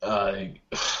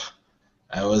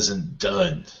 I wasn't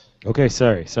done. Okay,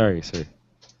 sorry.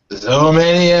 So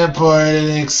many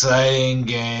important, exciting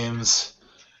games.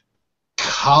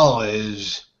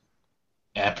 College,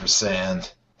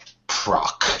 ampersand,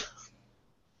 proc.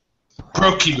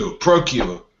 Pro-Q.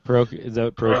 Is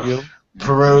that Pro-Q?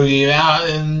 Pierogi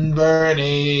Mountain,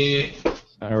 Bernie.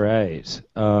 All right.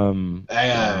 I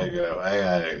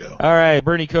gotta go. All right,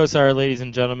 Bernie Kosar, ladies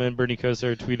and gentlemen. Bernie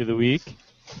Kosar, tweet of the week.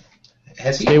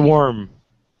 Stay warm.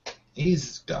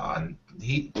 He's gone.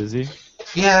 Is he?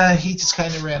 Yeah, he just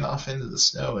kind of ran off into the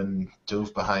snow and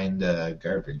dove behind a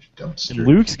garbage dumpster. And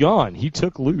Luke's gone. He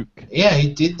took Luke. Yeah,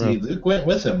 he did. Luke went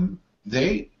with him.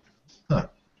 That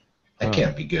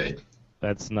can't be good.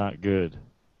 That's not good.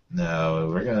 No,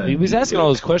 we're gonna. He was asking all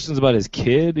those questions about his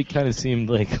kid. It kind of seemed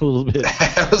like a little bit.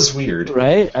 That was weird,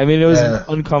 right? I mean, it was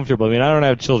uncomfortable. I mean, I don't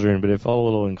have children, but it felt a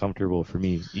little uncomfortable for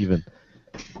me, even.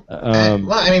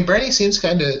 Well, I mean, Bernie seems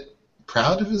kind of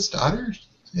proud of his daughter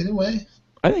in a way.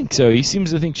 I think so. He seems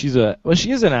to think she is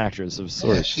an actress of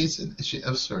sorts. Yeah, she's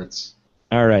of sorts.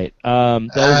 All right.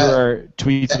 Those are our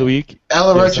tweets of the week.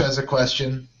 Ella Rocha has a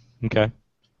question. Okay.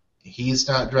 He's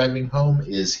not driving home,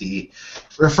 is he?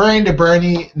 Referring to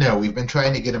Bernie, no, we've been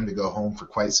trying to get him to go home for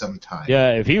quite some time.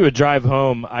 Yeah, if he would drive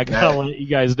home, I gotta let you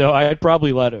guys know. I'd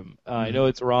probably let him. I know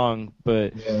it's wrong,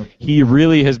 but he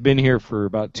really has been here for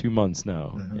about 2 months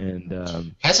now,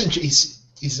 and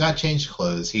he's not changed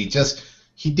clothes. He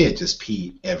did just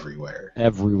pee everywhere,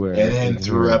 and then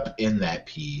threw up in that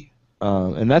pee.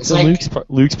 And that's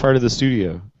Luke's part of the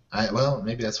studio. Well,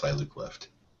 maybe that's why Luke left.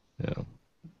 Yeah.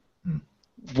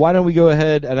 Why don't we go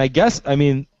ahead and I guess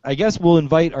we'll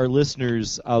invite our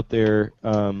listeners out there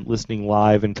listening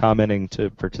live and commenting to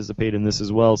participate in this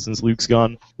as well since Luke's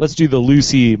gone. Let's do the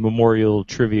Lucy Memorial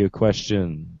Trivia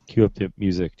question. Cue up the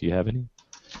music. Do you have any?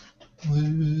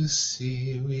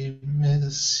 Lucy, we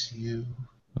miss you.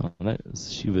 Oh,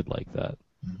 she would like that.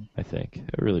 I think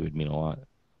it really would mean a lot.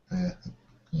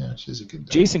 Yeah, she's a good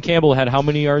dog. Jason Campbell had how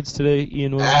many yards today,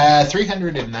 Ian?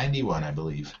 391, I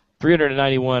believe.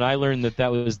 391. I learned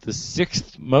that was the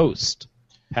 6th most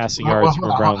passing yards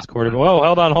for Browns quarterback. Whoa,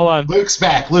 hold on. Luke's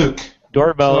back. Luke.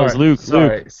 Doorbell is Luke.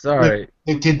 Sorry.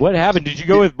 What happened? Did you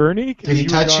go with Bernie? Did he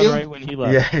touch you? Right when he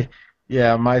left.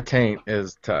 Yeah, my taint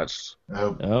is touched.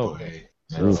 Oh. Boy.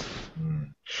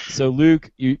 So, Luke,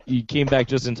 you came back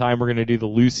just in time. We're going to do the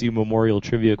Lucy Memorial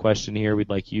Trivia question here. We'd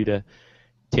like you to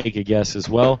take a guess as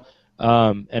well.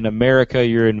 And America,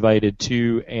 you're invited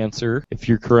to answer. If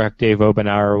you're correct, Dave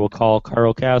Obenauer will call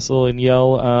Carl Castle and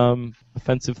yell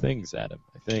offensive things at him,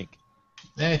 I think.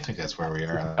 I think that's where we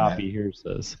are. The copy here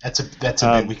says. That's a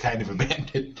bit we kind of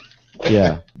abandoned.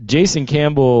 Yeah. Jason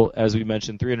Campbell, as we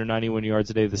mentioned, 391 yards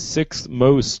a day, the 6th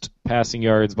most passing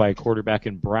yards by a quarterback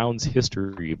in Browns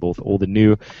history, both old and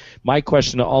new. My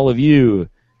question to all of you,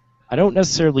 I don't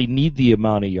necessarily need the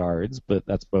amount of yards, but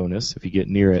that's bonus if you get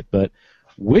near it, but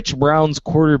which Browns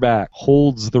quarterback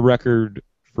holds the record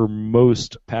for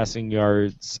most passing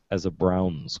yards as a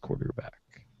Browns quarterback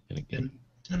in a game?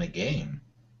 In a game?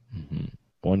 Mm-hmm.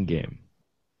 One game.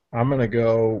 I'm going to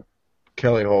go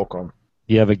Kelly Holcomb.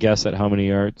 You have a guess at how many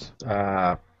yards?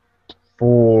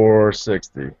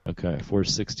 460. Okay,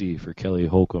 460 for Kelly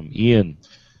Holcomb. Ian?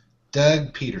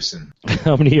 Doug Peterson.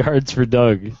 How many yards for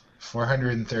Doug?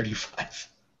 435.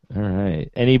 All right.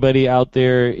 Anybody out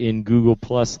there in Google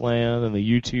Plus land and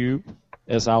the YouTube?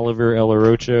 S. Oliver, El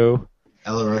Orocho.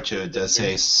 El Orocho does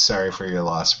say, sorry for your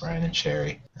loss, Brian and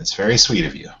Sherry. That's very sweet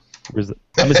of you. I'm just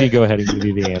going to go ahead and give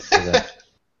you the answer to that.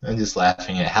 I'm just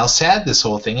laughing at how sad this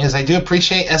whole thing is. I do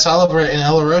appreciate S. Oliver and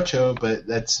El Orocho, but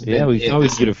that's... Yeah, we can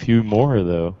always get a few more,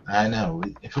 though. I know.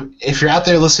 If you're out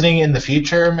there listening in the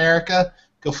future, America,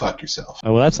 go fuck yourself.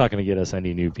 Oh, well, that's not going to get us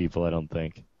any new people, I don't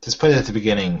think. Just put it at the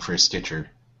beginning for Stitcher.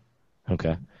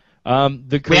 Okay. We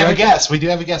have a guess. We do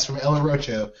have a guess from El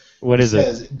Orocho. What is it?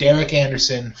 Says Derek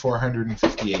Anderson,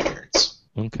 458 yards.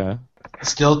 Okay.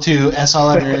 Still to S.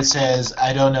 Oliver says,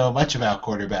 I don't know much about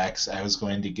quarterbacks. I was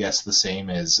going to guess the same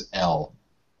as L.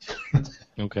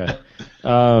 Okay.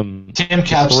 Tim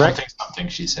Couch something,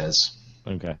 she says.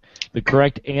 Okay. The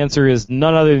correct answer is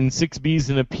none other than 6 B's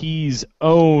and a P's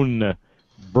own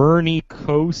Bernie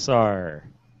Kosar.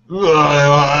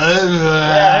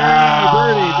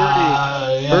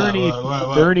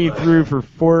 Bernie threw for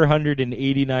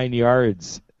 489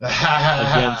 yards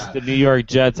against the New York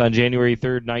Jets on January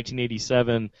 3rd,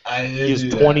 1987. He is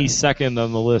 22nd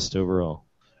on the list overall.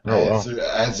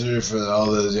 I threw for all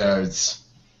those yards.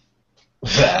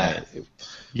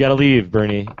 You gotta leave,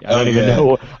 Bernie. I don't even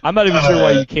know. I'm not even sure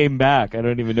why you came back. I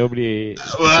don't even know. Nobody.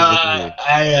 Well,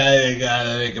 I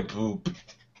gotta make a poop.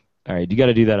 All right, you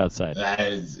gotta do that outside.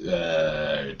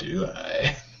 Do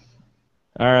I?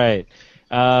 All right.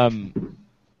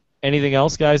 Anything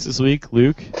else, guys, this week,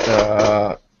 Luke?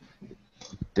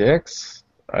 Dicks?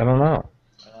 I don't know.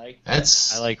 I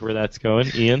like where that's going.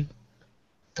 Ian?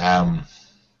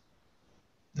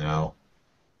 No.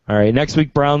 All right, next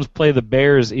week Browns play the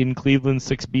Bears in Cleveland.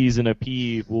 6 Bs and a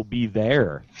P will be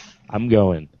there. I'm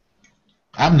going.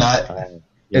 I'm not.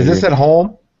 Is this at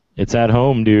home? It's at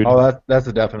home, dude. Oh, that's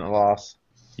a definite loss.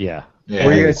 Yeah. Where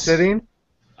are you guys sitting?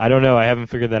 I don't know. I haven't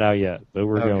figured that out yet, but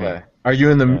we're going. Are you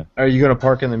Are you going to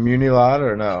park in the Muni lot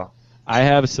or no? I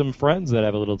have some friends that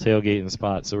have a little tailgating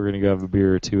spot, so we're going to go have a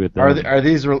beer or two at them.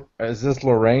 Is this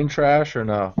Lorraine trash or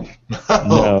no?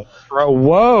 No.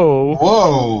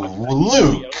 Whoa,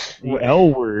 Luke. The L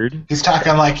word. He's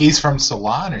talking like he's from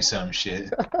Salon or some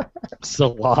shit.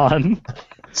 Salon?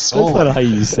 Solon. That's not how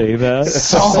you say that.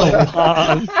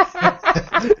 Solon.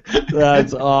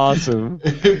 That's awesome.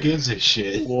 Who gives a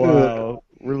shit? Wow.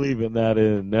 We're leaving that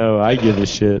in. No, I give a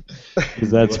shit. Because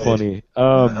that's funny.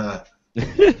 No,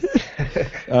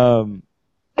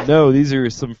 these are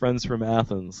some friends from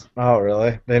Athens. Oh,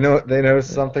 really? They know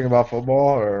something about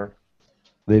football, or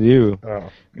they do.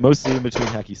 Oh, mostly in between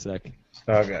hacky sack.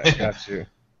 Okay, got you.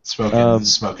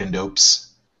 Smoking dopes.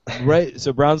 Right.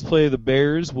 So Browns play the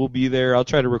Bears. We'll be there. I'll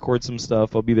try to record some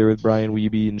stuff. I'll be there with Brian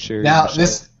Weeby and Sherry. Now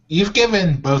you've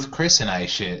given both Chris and I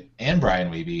shit and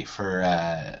Brian Weeby for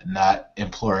not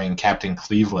imploring Captain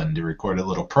Cleveland to record a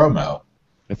little promo.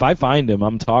 If I find him,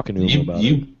 I'm talking to him about it.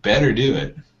 You better do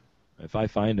it. If I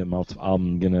find him,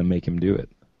 I'm gonna make him do it.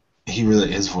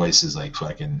 His voice is like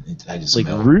fucking. I just like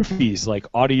roofies, like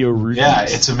audio roofies. Yeah,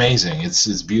 it's amazing.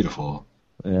 It's beautiful.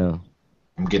 Yeah.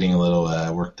 I'm getting a little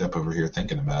worked up over here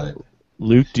thinking about it.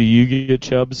 Luke, do you get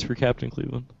chubs for Captain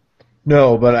Cleveland?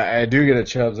 No, but I do get a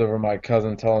chubs over my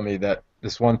cousin telling me that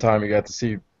this one time he got to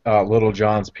see Little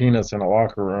John's penis in a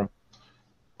locker room.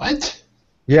 What?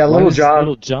 Yeah, Little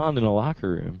John in a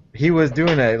locker room. He was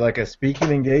doing a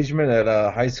speaking engagement at a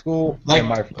high school.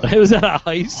 It was at a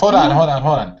high school? Hold on.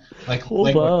 Hold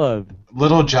on.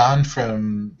 Little John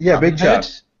from Big Chuck.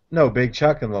 No, Big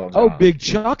Chuck and Little John. Oh, Big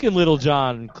Chuck and Little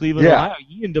John, Cleveland, Ohio.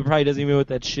 Ian probably doesn't even know what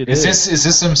that shit is. Is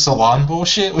this some salon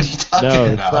bullshit? What are you talking about? No,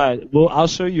 it's not. Well, I'll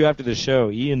show you after the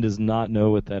show. Ian does not know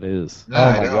what that is. No,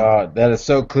 oh my God, that is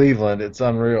so Cleveland. It's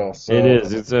unreal. So, it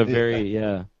is. It's a very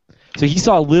So he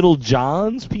saw Little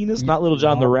John's penis, not Little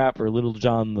John the rapper, Little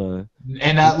John the.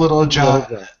 And not Little John.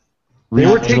 They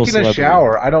were taking a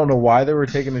shower. I don't know why they were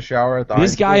taking a shower at the high school.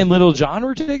 This guy and Little John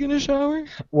were taking a shower?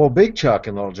 Well, Big Chuck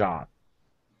and Little John.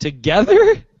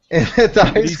 Together? At the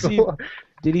high school.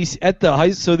 Did he at the high?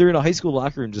 So they're in a high school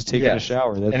locker room just taking a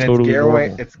shower. That's totally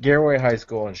normal. It's Garraway High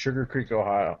School in Sugar Creek,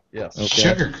 Ohio. Yes. Okay.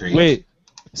 Sugar Creek. Wait,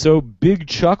 so Big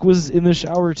Chuck was in the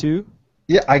shower too?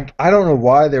 Yeah, I don't know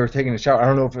why they were taking a shower. I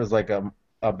don't know if it was like a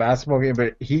basketball game,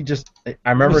 but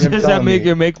I remember him. Does that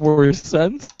make more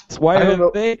sense? Why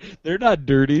are they? They're not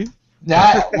dirty.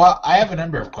 Well, I have a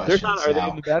number of questions. Are they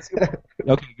in the basketball?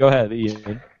 Okay, go ahead,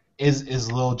 Ian.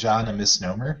 Is Little John a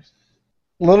misnomer?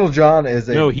 Little John is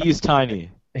No, he's tiny.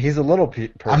 He's a little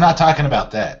person. I'm not talking about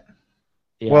that.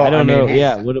 Yeah, well, I don't know.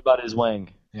 Yeah, what about his wang?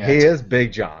 Yeah, he is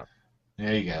Big John.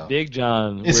 There you go. Big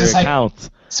John, Is where this it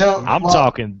counts. So I'm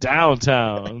talking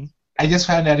downtown. I just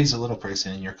found out he's a little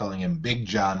person, and you're calling him Big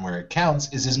John where it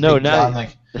counts. Is this Big John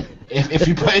like if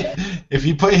you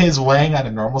put his wang on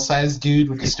a normal sized dude,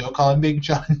 would you still call him Big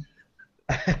John?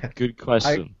 Good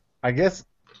question. I guess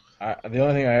the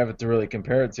only thing I have to really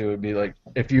compare it to would be like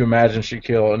if you imagine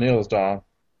Shaquille O'Neal's dong.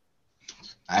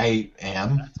 I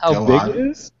am. That's how big it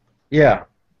is? Yeah.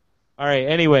 All right.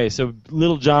 Anyway, so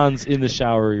Little John's in the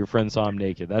shower. Your friend saw him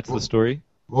naked. That's the story.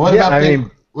 Well, what about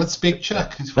what's Big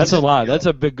Chuck? That's a lot. That's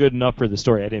a big good enough for the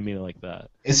story. I didn't mean it like that.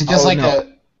 Is it just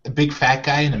a big fat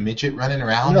guy and a midget running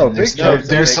around? No, and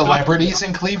they're celebrities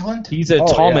in Cleveland. He's a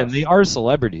tall man. They are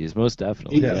celebrities, most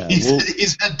definitely. Yeah.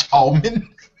 He's a tall man.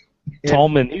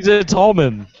 Tallman. He's a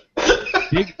Tallman.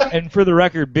 And for the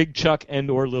record, Big Chuck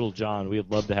and or Little John, we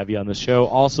would love to have you on the show.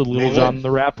 Also, Little John the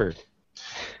rapper.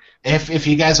 If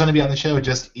you guys want to be on the show,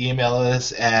 just email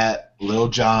us at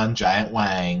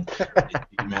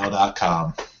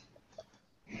littlejohngiantwang@gmail.com.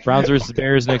 Browns versus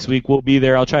Bears next week. We'll be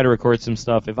there. I'll try to record some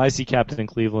stuff. If I see Captain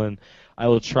Cleveland, I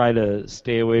will try to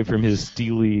stay away from his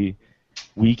steely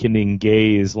weakening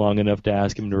gaze long enough to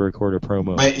ask him to record a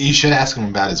promo. But you should ask him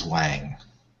about his wang.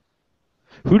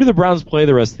 Who do the Browns play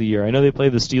the rest of the year? I know they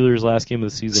played the Steelers last game of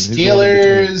the season.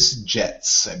 Steelers,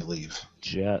 Jets, I believe.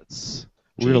 Jets.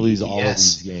 We're going to lose all of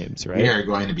these games, right? We are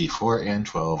going to be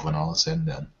 4-12 when all is said and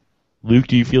done. Luke,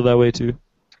 do you feel that way too?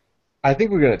 I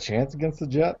think we got a chance against the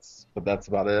Jets, but that's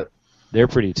about it. They're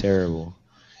pretty terrible.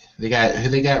 Who they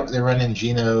got? They're running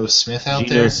Geno Smith out there?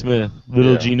 Geno Smith.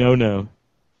 Little Geno no.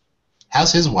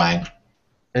 How's his wang?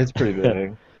 It's pretty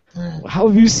big. How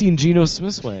have you seen Geno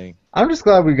Smith's wang? I'm just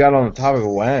glad we got on the topic of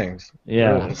wangs.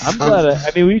 Yeah, Really. I'm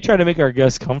glad. We try to make our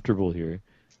guests comfortable here.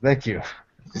 Thank you.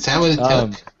 Is that what it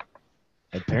took?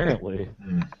 Apparently.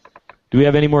 Do we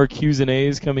have any more Q's and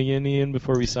A's coming in, Ian,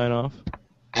 before we sign off?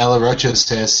 Ella Rocha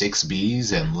says 6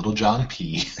 B's and Little John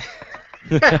P.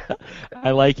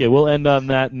 I like it. We'll end on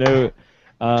that note.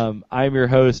 I'm your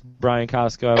host, Brian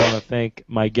Costco. I want to thank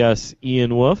my guest,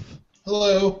 Ian Wolf.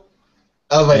 Hello.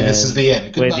 Oh, wait, this is the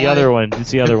end. Goodbye. Wait, the other one.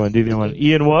 It's the other one. Do the other one.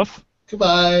 Ian Wolf.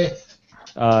 Goodbye.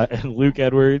 And Luke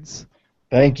Edwards.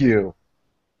 Thank you.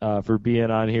 For being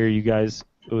on here. You guys,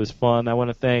 it was fun. I want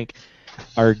to thank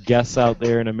our guests out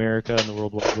there in America and the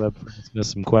World Wide Web for asking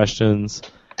us some questions.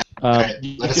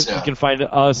 You can find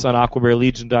us on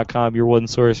aquabearlegion.com, your one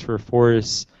source for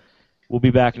Force. We'll be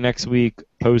back next week,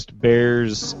 post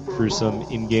Bears, for some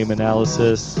in-game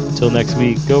analysis. Until next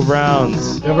week, go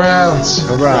Browns! Go Browns!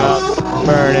 Go Browns!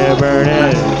 Burn it, burn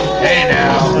it! Hey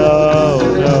now!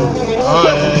 No, no. Oh,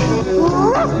 hey.